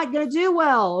is not going to do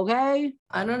well, okay?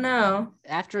 I don't know.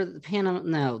 After the Panama,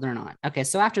 no, they're not. Okay,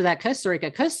 so after that, Costa Rica.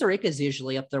 Costa Rica is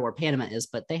usually up there where Panama is,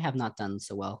 but they have not done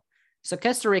so well. So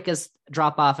Costa Rica's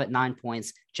drop off at 9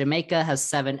 points. Jamaica has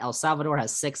 7. El Salvador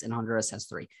has 6, and Honduras has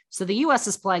 3. So the U.S.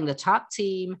 is playing the top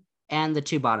team and the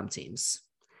 2 bottom teams.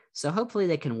 So hopefully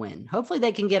they can win. Hopefully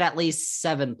they can get at least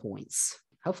 7 points.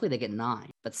 Hopefully they get 9,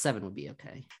 but 7 would be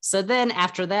okay. So then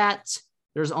after that,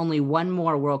 there's only one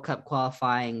more World Cup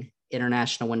qualifying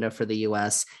international window for the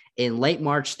U.S. In late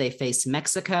March, they face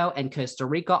Mexico and Costa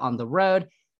Rica on the road,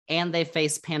 and they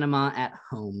face Panama at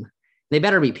home. They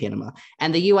better beat Panama.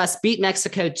 And the U.S. beat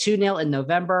Mexico 2-0 in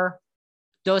November.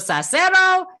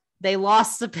 2-0. They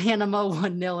lost to Panama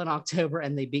 1-0 in October,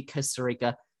 and they beat Costa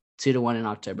Rica 2-1 in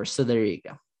October. So there you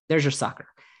go. There's your soccer.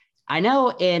 I know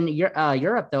in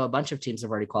Europe, though, a bunch of teams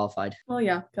have already qualified. Well,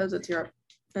 yeah, because it's Europe.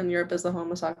 And Europe is the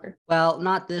home of soccer. Well,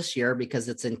 not this year because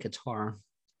it's in Qatar.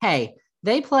 Hey,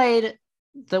 they played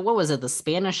the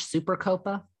Spanish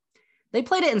Supercopa? They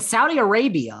played it in Saudi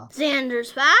Arabia.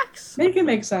 Xander's facts. Make it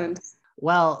make sense.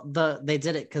 Well, they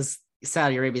did it because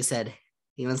Saudi Arabia said,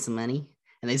 "You want some money?"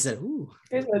 And they said, "Ooh."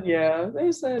 They said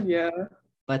yeah.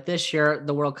 But this year,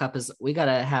 the World Cup is, we got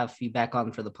to have you back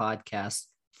on for the podcast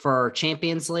for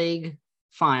Champions League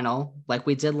final, like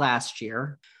we did last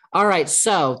year. All right,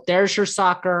 so there's your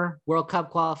soccer, World Cup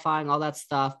qualifying, all that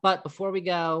stuff. But before we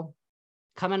go,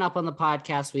 coming up on the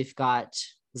podcast, we've got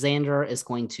Xander is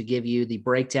going to give you the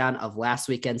breakdown of last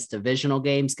weekend's divisional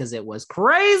games because it was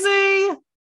crazy.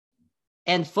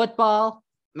 And football,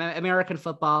 American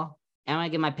football, I'm going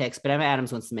to give my picks, but Emma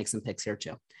Adams wants to make some picks here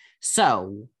too.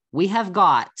 So we have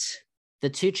got the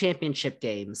 2 championship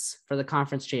games for the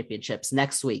conference championships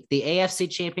next week. The AFC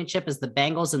championship is the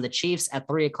Bengals and the Chiefs at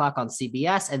 3 o'clock on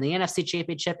CBS, and the NFC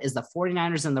championship is the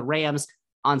 49ers and the Rams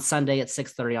on Sunday at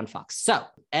 6:30 on Fox. So,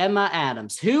 Emma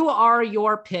Adams, who are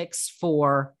your picks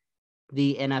for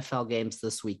the NFL games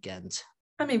this weekend?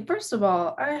 I mean, first of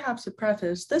all, I have to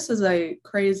preface, this is a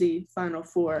crazy Final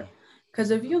Four.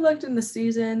 Because if you looked in the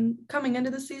season, coming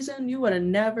into the season, you would have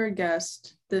never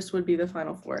guessed this would be the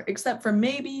Final Four, except for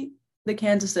maybe the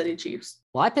Kansas City Chiefs.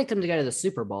 Well, I picked them to go to the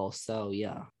Super Bowl, so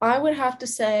yeah. I would have to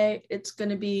say it's going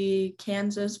to be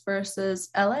Kansas versus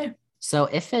LA. So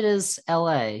if it is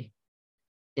LA,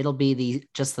 it'll be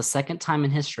just the second time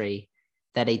in history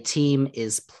that a team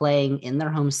is playing in their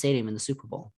home stadium in the Super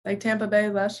Bowl. Like Tampa Bay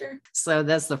last year? So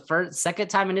that's the second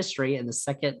time in history and the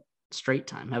second straight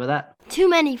time. How about that? Too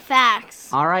many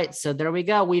facts. All right, so there we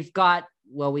go. We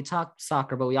talked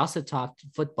soccer, but we also talked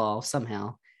football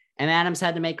somehow. And Adams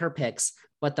had to make her picks.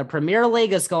 But the Premier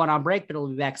League is going on break, but it'll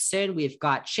be back soon. We've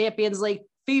got Champions League.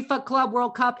 FIFA Club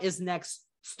World Cup is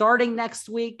starting next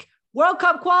week. World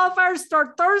Cup qualifiers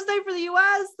start Thursday for the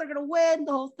U.S. They're going to win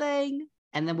the whole thing.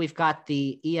 And then we've got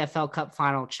the EFL Cup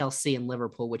final, Chelsea and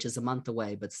Liverpool, which is a month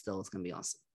away, but still it's going to be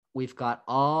awesome. We've got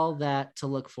all that to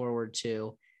look forward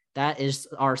to. That is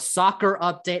our soccer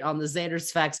update on the Xander's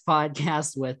Facts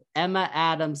podcast with Emma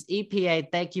Adams,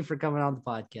 EPA. Thank you for coming on the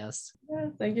podcast. Yeah,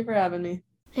 thank you for having me.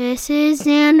 This is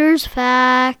Xander's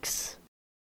Facts.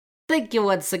 thank you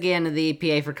once again to the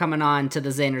EPA for coming on to the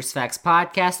Xander's Facts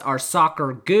podcast, our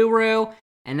soccer guru.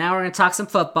 And now we're going to talk some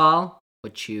football,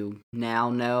 which you now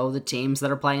know the teams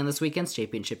that are playing in this weekend's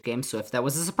championship game. So if that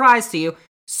was a surprise to you,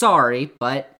 sorry,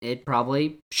 but it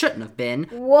probably shouldn't have been.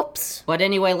 Whoops. But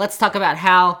anyway, let's talk about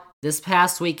how this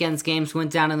past weekend's games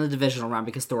went down in the divisional round,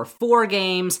 because there were 4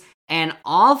 games, and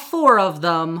all 4 of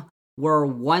them were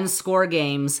one-score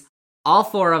games. All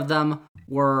 4 of them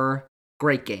were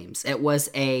great games. It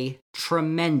was a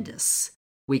tremendous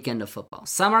weekend of football.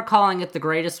 Some are calling it the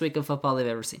greatest week of football they've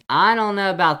ever seen. I don't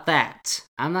know about that.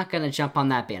 I'm not going to jump on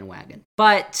that bandwagon.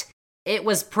 But it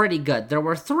was pretty good. There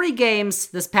were 3 games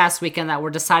this past weekend that were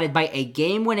decided by a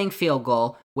game-winning field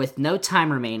goal with no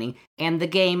time remaining, and the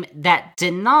game that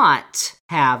did not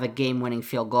have a game-winning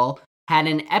field goal had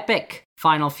an epic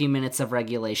final few minutes of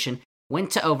regulation,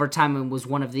 went to overtime, and was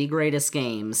one of the greatest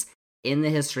games in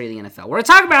the history of the NFL. We're going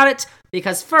to talk about it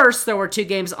because first, there were 2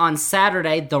 games on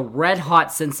Saturday. The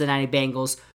red-hot Cincinnati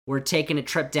Bengals were taking a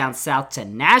trip down south to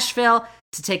Nashville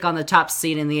to take on the top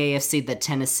seed in the AFC, the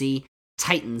Tennessee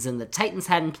Titans. And the Titans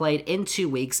hadn't played in 2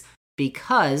 weeks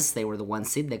because they were the 1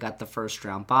 seed. They got the first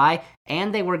round bye,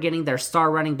 and they were getting their star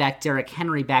running back Derrick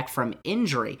Henry back from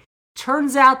injury.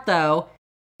 Turns out, though,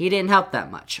 he didn't help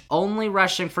that much, only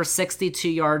rushing for 62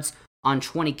 yards on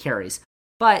 20 carries.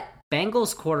 But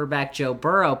Bengals quarterback Joe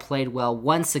Burrow played well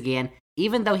once again,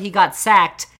 even though he got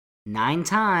sacked 9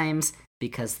 times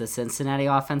because the Cincinnati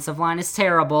offensive line is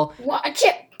terrible. Watch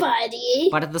it, buddy.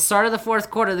 But at the start of the fourth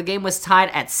quarter, the game was tied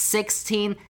at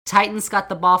 16. Titans got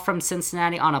the ball from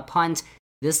Cincinnati on a punt.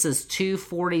 This is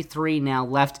 2:43 now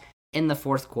left in the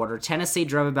fourth quarter. Tennessee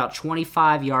drove about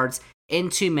 25 yards in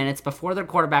 2 minutes before their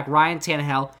quarterback Ryan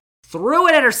Tannehill threw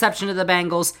an interception to the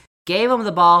Bengals, gave him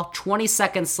the ball, 20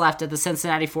 seconds left at the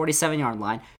Cincinnati 47-yard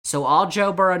line. So all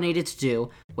Joe Burrow needed to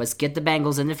do was get the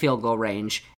Bengals into field goal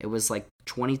range. It was like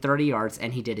 20, 30 yards,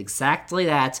 and he did exactly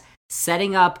that,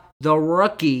 setting up the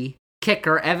rookie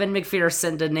kicker Evan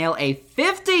McPherson to nail a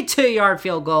 52-yard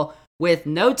field goal with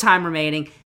no time remaining,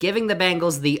 giving the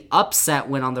Bengals the upset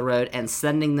win on the road and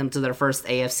sending them to their first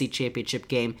AFC Championship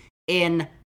game in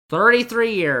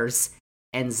 33 years.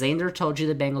 And Xander told you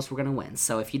the Bengals were going to win.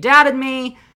 So if you doubted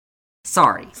me,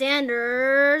 sorry.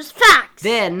 Xander's Facts.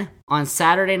 Then, on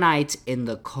Saturday night, in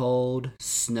the cold,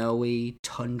 snowy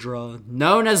tundra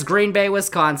known as Green Bay,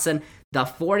 Wisconsin, the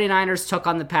 49ers took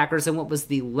on the Packers in what was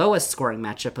the lowest scoring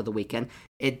matchup of the weekend.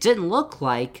 It didn't look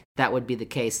like that would be the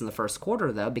case in the first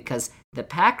quarter, though, because the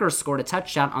Packers scored a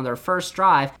touchdown on their first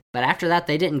drive, but after that,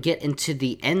 they didn't get into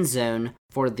the end zone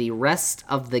for the rest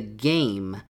of the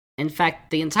game. In fact,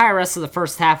 the entire rest of the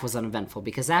first half was uneventful,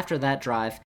 because after that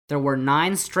drive, there were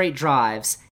 9 straight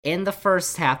drives in the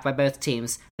first half by both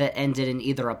teams that ended in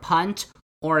either a punt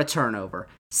or a turnover.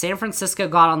 San Francisco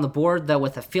got on the board, though,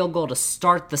 with a field goal to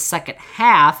start the second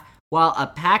half, while a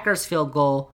Packers field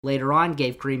goal later on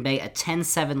gave Green Bay a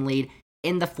 10-7 lead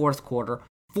in the fourth quarter.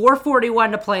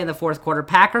 4:41 to play in the fourth quarter.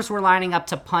 Packers were lining up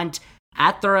to punt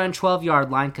at their own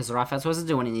 12-yard line because their offense wasn't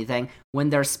doing anything when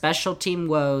their special team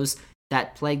woes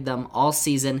that plagued them all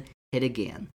season hit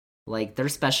again. Like, their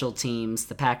special teams,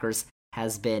 the Packers,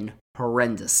 has been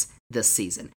horrendous this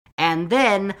season. And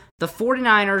then the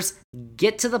 49ers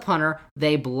get to the punter,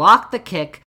 they block the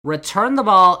kick, return the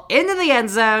ball into the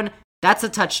end zone, that's a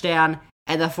touchdown,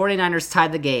 and the 49ers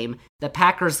tied the game. The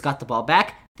Packers got the ball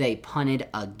back, they punted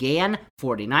again,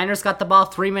 49ers got the ball,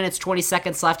 3 minutes, 20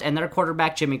 seconds left, and their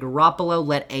quarterback Jimmy Garoppolo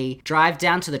led a drive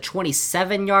down to the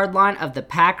 27-yard line of the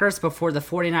Packers before the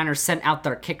 49ers sent out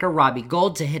their kicker Robbie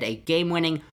Gould to hit a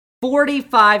game-winning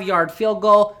 45-yard field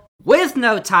goal with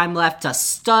no time left to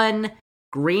stun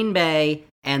Green Bay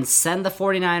and send the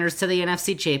 49ers to the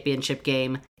NFC Championship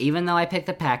game. Even though I picked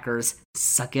the Packers,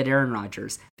 suck it, Aaron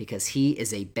Rodgers, because he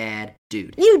is a bad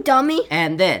dude. You dummy.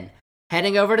 And then,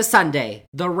 heading over to Sunday,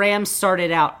 the Rams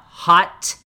started out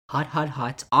hot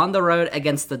on the road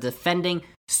against the defending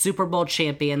Super Bowl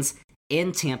champions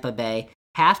in Tampa Bay.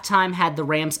 Halftime had the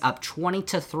Rams up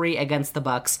 20-3 against the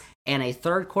Bucs, and a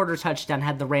third quarter touchdown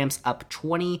had the Rams up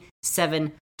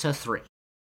 27-3.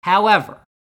 However,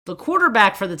 the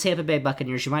quarterback for the Tampa Bay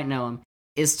Buccaneers, you might know him,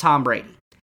 is Tom Brady.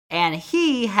 And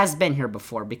he has been here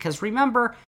before, because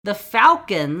remember, the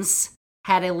Falcons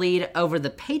had a lead over the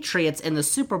Patriots in the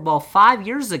Super Bowl 5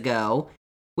 years ago,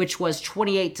 which was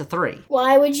 28-3.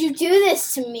 Why would you do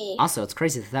this to me? Also, it's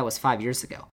crazy that was 5 years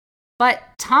ago. But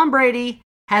Tom Brady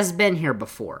has been here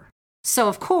before. So,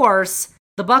 of course,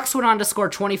 the Bucs went on to score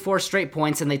 24 straight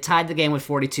points, and they tied the game with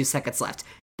 42 seconds left.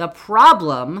 The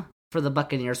problem for the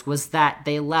Buccaneers was that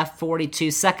they left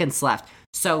 42 seconds left.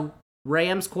 So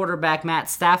Rams quarterback Matt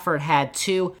Stafford had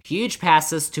 2 huge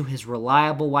passes to his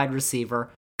reliable wide receiver,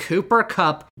 Cooper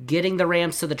Kupp, getting the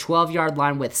Rams to the 12-yard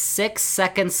line with 6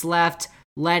 seconds left,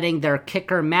 letting their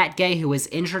kicker Matt Gay, who was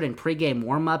injured in pregame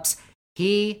warmups,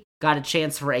 he got a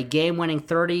chance for a game-winning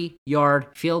 30-yard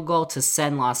field goal to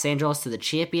send Los Angeles to the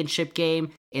championship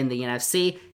game in the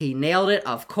NFC. He nailed it,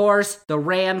 of course. The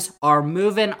Rams are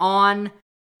moving on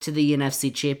to the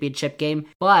NFC championship game,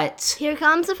 but Here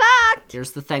comes the fact.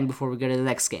 here's the thing before we go to the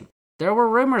next game. There were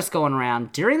rumors going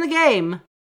around during the game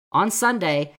on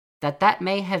Sunday that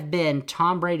may have been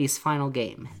Tom Brady's final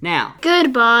game. Now,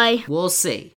 Goodbye. we'll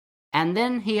see. And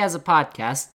then he has a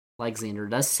podcast, like Xander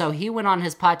does, so he went on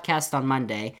his podcast on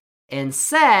Monday and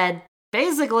said,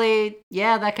 basically,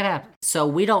 yeah, that could happen. So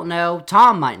we don't know.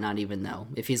 Tom might not even know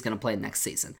if he's going to play next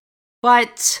season.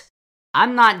 But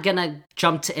I'm not going to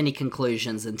jump to any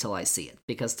conclusions until I see it,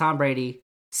 because Tom Brady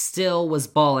still was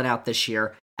balling out this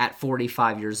year at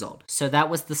 45 years old. So that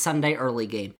was the Sunday early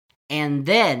game. And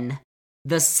then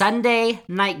the Sunday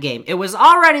night game. It was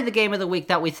already the game of the week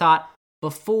that we thought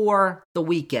before the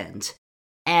weekend.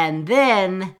 And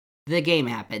then the game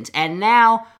happened. And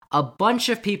now a bunch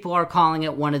of people are calling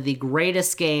it one of the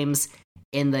greatest games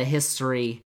in the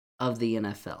history of the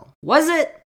NFL. Was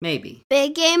it? Maybe.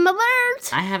 Big game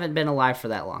alert. I haven't been alive for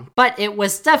that long. But it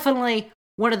was definitely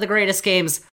one of the greatest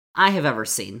games I have ever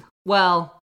seen.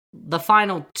 Well, the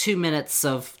final 2 minutes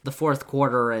of the fourth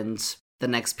quarter and the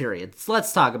next period. So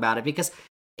let's talk about it, because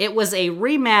it was a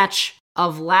rematch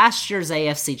of last year's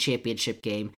AFC Championship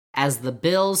game as the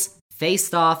Bills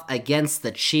faced off against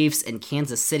the Chiefs in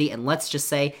Kansas City. And let's just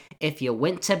say, if you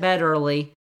went to bed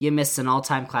early, you missed an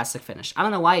all-time classic finish. I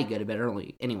don't know why you go to bed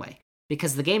early anyway,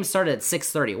 because the game started at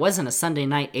 6:30. It wasn't a Sunday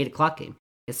night 8 o'clock game.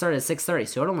 It started at 6:30,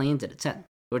 so it only ended at 10,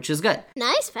 which is good.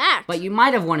 Nice fact. But you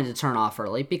might have wanted to turn off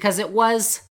early because it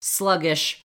was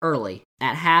sluggish early.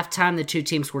 At halftime, the two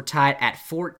teams were tied at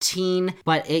 14,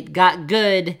 but it got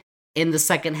good in the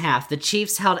second half. The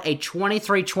Chiefs held a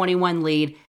 23-21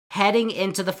 lead heading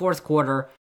into the fourth quarter,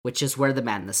 which is where the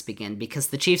madness began, because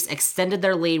the Chiefs extended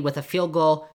their lead with a field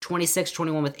goal,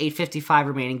 26-21 with 8:55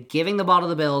 remaining, giving the ball to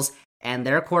the Bills and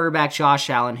their quarterback Josh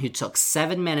Allen, who took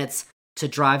 7 minutes to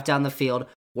drive down the field,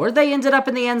 where they ended up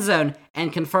in the end zone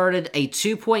and converted a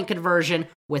 2-point conversion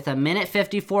with a minute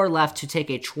 54 left to take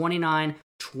a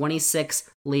 29-26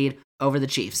 lead over the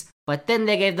Chiefs. But then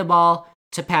they gave the ball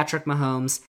to Patrick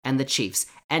Mahomes and the Chiefs.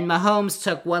 And Mahomes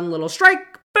took one little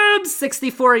strike, boom,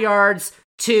 64 yards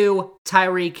to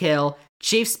Tyreek Hill.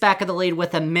 Chiefs back in the lead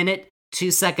with a minute,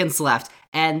 2 seconds left.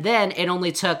 And then it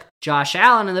only took Josh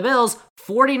Allen and the Bills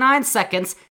 49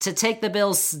 seconds to take the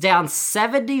Bills down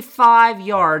 75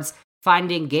 yards,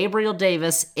 finding Gabriel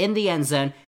Davis in the end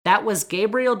zone. That was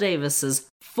Gabriel Davis's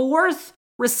 4th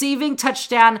receiving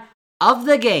touchdown of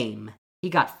the game. He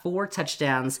got 4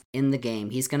 touchdowns in the game.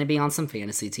 He's going to be on some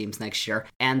fantasy teams next year.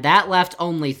 And that left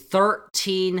only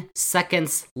 13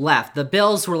 seconds left. The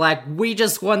Bills were like, we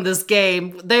just won this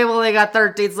game. They've only got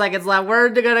 13 seconds left. We're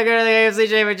going to go to the AFC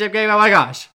Championship game. Oh my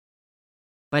gosh.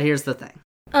 But here's the thing.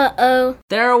 Uh-oh.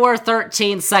 There were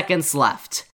 13 seconds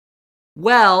left.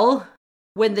 Well,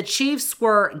 when the Chiefs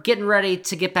were getting ready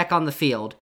to get back on the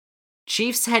field,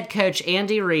 Chiefs head coach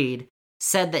Andy Reid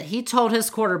said that he told his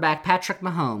quarterback Patrick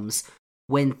Mahomes,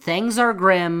 when things are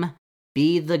grim,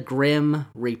 be the Grim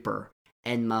Reaper.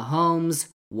 And Mahomes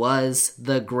was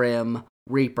the Grim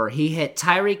Reaper. He hit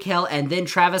Tyreek Hill and then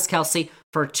Travis Kelce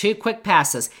for 2 quick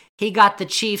passes. He got the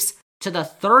Chiefs to the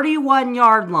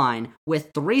 31-yard line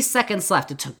with 3 seconds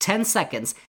left. It took 10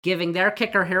 seconds, giving their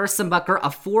kicker Harrison Butker a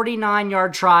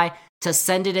 49-yard try to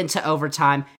send it into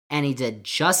overtime, and he did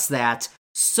just that.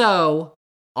 So,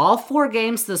 all 4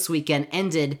 games this weekend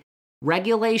ended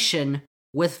regulation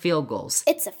with field goals.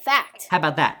 It's a fact. How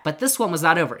about that? But this one was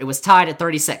not over. It was tied at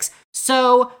 36.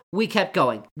 So we kept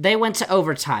going. They went to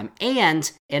overtime.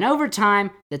 And in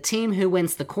overtime, the team who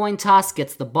wins the coin toss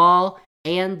gets the ball.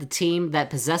 And the team that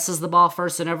possesses the ball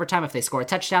first in overtime, if they score a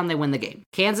touchdown, they win the game.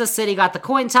 Kansas City got the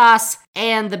coin toss,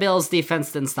 and the Bills'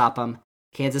 defense didn't stop them.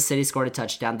 Kansas City scored a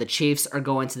touchdown. The Chiefs are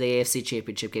going to the AFC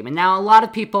Championship game. And now a lot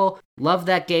of people love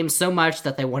that game so much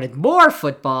that they wanted more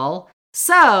football.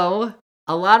 So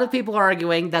a lot of people are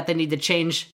arguing that they need to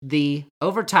change the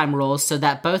overtime rules so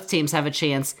that both teams have a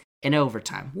chance in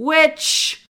overtime.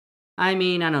 Which, I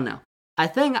mean, I don't know. A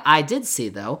thing I did see,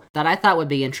 though, that I thought would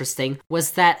be interesting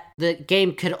was that the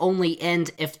game could only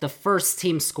end if the first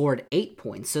team scored 8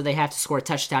 points. So they have to score a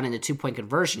touchdown in a 2-point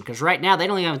conversion. Because right now, they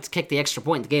don't even have to kick the extra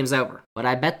point. The game's over. But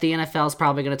I bet the NFL is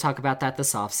probably going to talk about that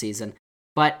this offseason.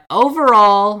 But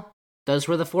overall, those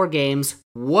were the 4 games.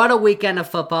 What a weekend of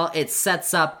football. It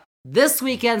sets up this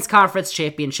weekend's conference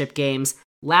championship games.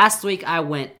 Last week, I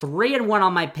went 3-1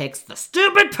 on my picks. The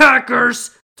stupid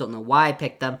Packers! Don't know why I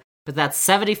picked them, but that's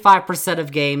 75%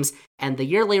 of games, and the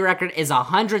yearly record is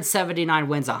 179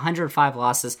 wins, 105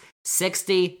 losses.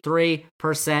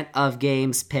 63% of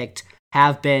games picked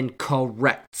have been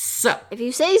correct. So, If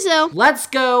you say so. let's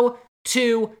go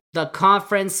to the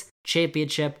conference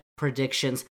championship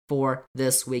predictions for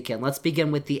this weekend. Let's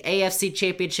begin with the AFC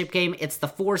championship game. It's the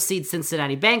 4-seed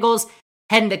Cincinnati Bengals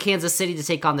heading to Kansas City to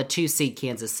take on the 2-seed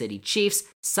Kansas City Chiefs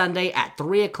Sunday at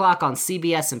 3 o'clock on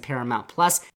CBS and Paramount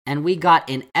Plus. And we got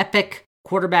an epic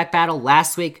quarterback battle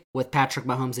last week with Patrick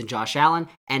Mahomes and Josh Allen.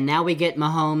 And now we get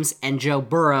Mahomes and Joe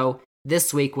Burrow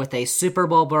this week with a Super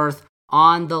Bowl berth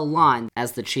on the line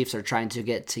as the Chiefs are trying to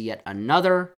get to yet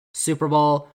another Super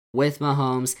Bowl with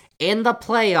Mahomes. In the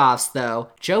playoffs,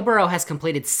 though, Joe Burrow has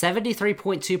completed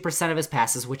 73.2% of his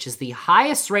passes, which is the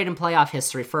highest rate in playoff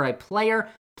history for a player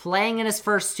playing in his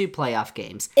first 2 playoff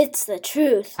games. It's the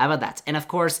truth. How about that? And of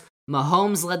course,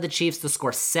 Mahomes led the Chiefs to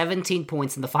score 17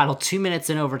 points in the final 2 minutes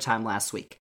in overtime last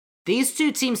week. These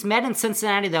two teams met in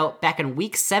Cincinnati, though, back in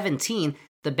Week 17.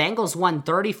 The Bengals won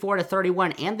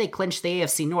 34-31, and they clinched the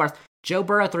AFC North. Joe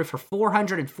Burrow threw for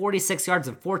 446 yards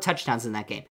and 4 touchdowns in that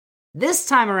game. This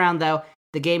time around, though,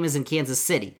 the game is in Kansas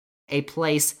City, a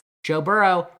place Joe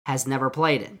Burrow has never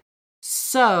played in.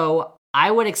 So, I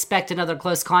would expect another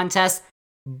close contest,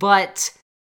 but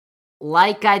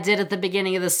like I did at the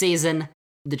beginning of the season,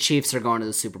 the Chiefs are going to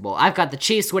the Super Bowl. I've got the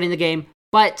Chiefs winning the game,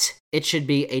 but it should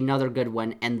be another good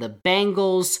one. And the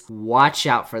Bengals, watch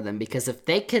out for them, because if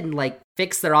they can,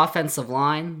 fix their offensive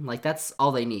line, that's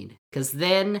all they need. Because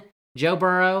then Joe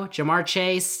Burrow, Jamar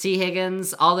Chase, T.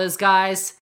 Higgins, all those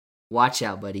guys, watch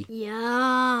out, buddy.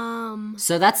 Yum.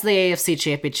 So that's the AFC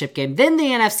Championship game. Then the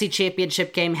NFC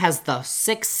Championship game has the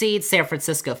 6-seed San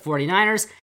Francisco 49ers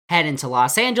head into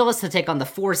Los Angeles to take on the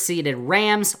 4-seeded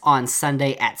Rams on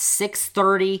Sunday at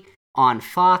 6:30 on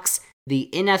Fox. The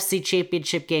NFC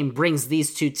Championship game brings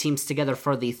these two teams together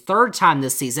for the 3rd time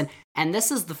this season, and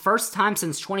this is the first time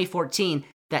since 2014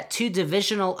 that 2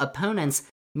 divisional opponents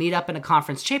meet up in a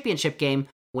conference championship game,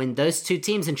 when those 2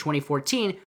 teams in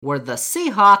 2014 were the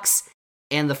Seahawks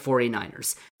and the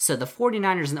 49ers. So the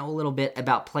 49ers know a little bit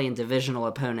about playing divisional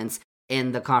opponents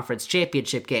in the conference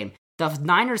championship game. The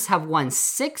Niners have won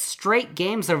 6 straight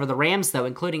games over the Rams, though,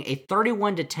 including a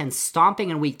 31-10 stomping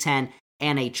in Week 10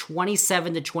 and a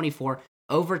 27-24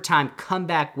 overtime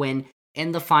comeback win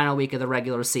in the final week of the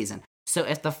regular season. So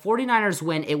if the 49ers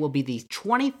win, it will be the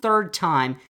 23rd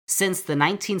time since the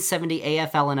 1970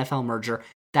 AFL-NFL merger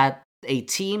that a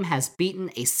team has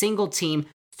beaten a single team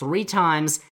 3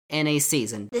 times in a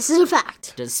season. This is a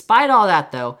fact. Despite all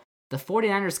that, though, the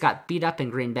 49ers got beat up in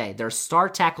Green Bay. Their star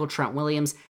tackle, Trent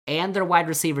Williams, and their wide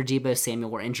receiver, Deebo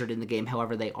Samuel, were injured in the game.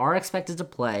 However, they are expected to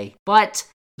play. But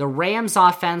the Rams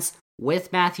offense,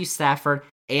 with Matthew Stafford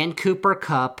and Cooper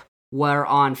Kupp, were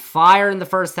on fire in the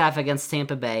first half against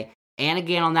Tampa Bay, and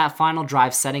again on that final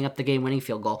drive, setting up the game-winning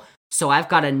field goal. So I've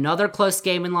got another close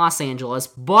game in Los Angeles,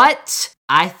 but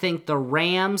I think the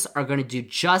Rams are going to do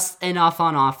just enough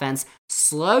on offense,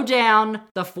 slow down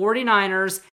the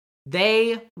 49ers.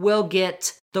 They will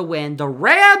get the win. The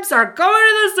Rams are going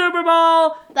to the Super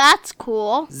Bowl. That's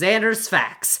cool. Xander's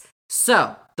facts.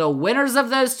 So, the winners of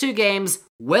those 2 games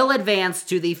will advance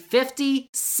to the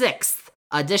 56th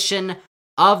edition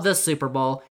of the Super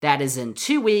Bowl. That is in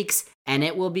 2 weeks, and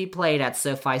it will be played at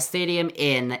SoFi Stadium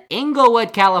in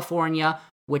Inglewood, California,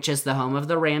 which is the home of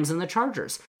the Rams and the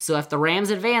Chargers. So if the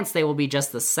Rams advance, they will be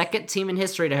just the 2nd team in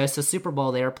history to host a Super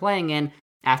Bowl they are playing in,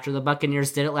 after the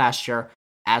Buccaneers did it last year,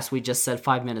 as we just said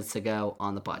 5 minutes ago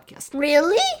on the podcast.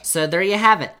 Really? So there you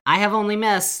have it. I have only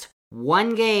missed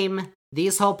 1 game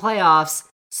these whole playoffs,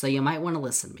 so you might want to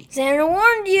listen to me. Xander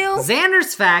warned you.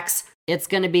 Xander's facts, it's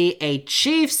going to be a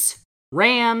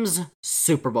Chiefs-Rams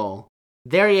Super Bowl.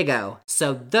 There you go.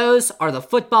 So those are the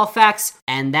football facts,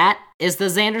 and that is the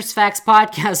Xander's Facts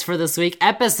podcast for this week,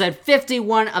 episode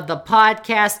 51 of the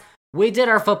podcast. We did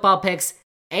our football picks,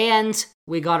 and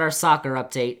we got our soccer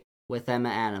update with Emma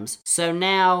Adams. So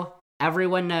now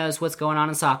everyone knows what's going on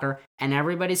in soccer, and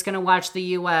everybody's going to watch the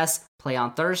U.S. play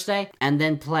on Thursday and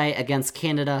then play against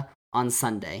Canada on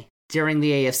Sunday during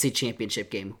the AFC Championship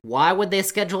game. Why would they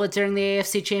schedule it during the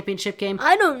AFC Championship game?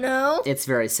 I don't know. It's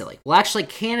very silly. Well, actually,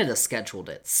 Canada scheduled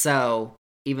it, so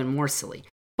even more silly.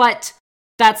 But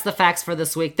that's the facts for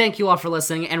this week. Thank you all for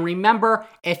listening. And remember,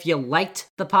 if you liked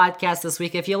the podcast this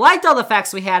week, if you liked all the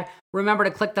facts we had, remember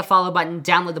to click the follow button,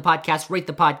 download the podcast, rate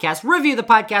the podcast, review the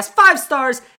podcast 5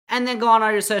 stars, and then go on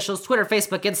all your socials, Twitter,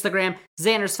 Facebook, Instagram,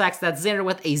 Xander's Facts, that's Xander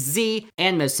with a Z,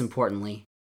 and most importantly,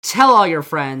 tell all your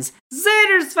friends.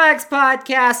 Xander's Facts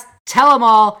Podcast. Tell them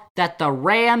all that the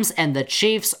Rams and the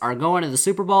Chiefs are going to the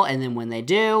Super Bowl, and then when they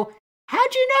do,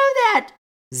 how'd you know that?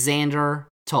 Xander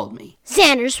told me.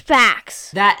 Xander's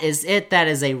Facts. That is it. That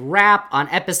is a wrap on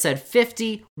episode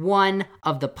 51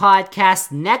 of the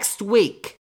podcast. Next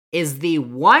week is the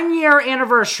 1-year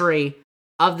anniversary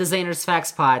of the Xander's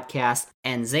Facts podcast,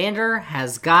 and Xander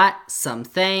has got some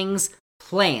things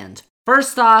planned.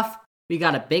 First off, we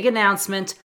got a big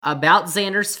announcement about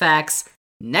Xander's Facts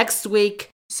next week,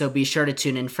 so be sure to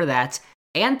tune in for that.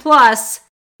 And plus,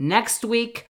 next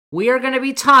week, we are going to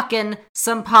be talking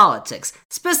some politics,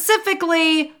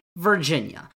 specifically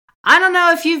Virginia. I don't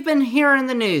know if you've been hearing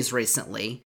the news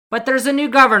recently, but there's a new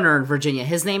governor in Virginia.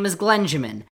 His name is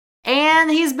Glenjamin,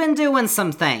 and he's been doing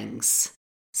some things.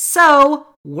 So,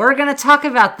 we're going to talk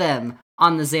about them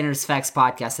on the Xander's Facts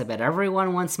podcast. I bet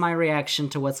everyone wants my reaction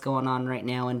to what's going on right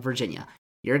now in Virginia.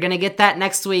 You're going to get that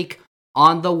next week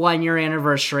on the 1-year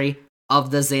anniversary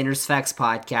of the Xander's Facts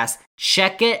podcast.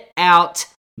 Check it out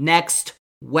next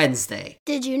Wednesday.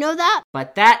 Did you know that?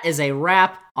 But that is a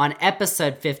wrap on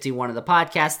episode 51 of the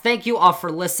podcast. Thank you all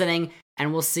for listening,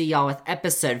 and we'll see y'all with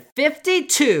episode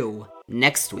 52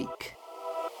 next week.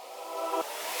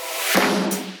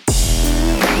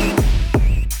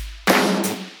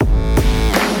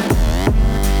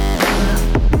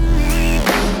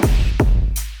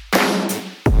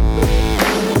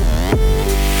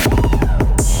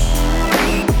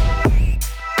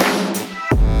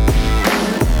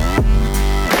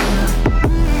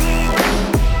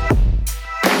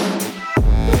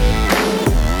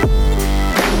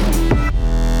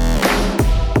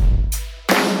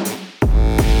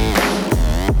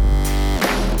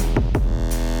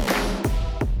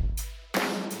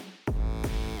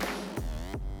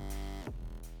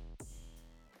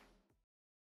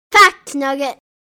 Fact Nugget.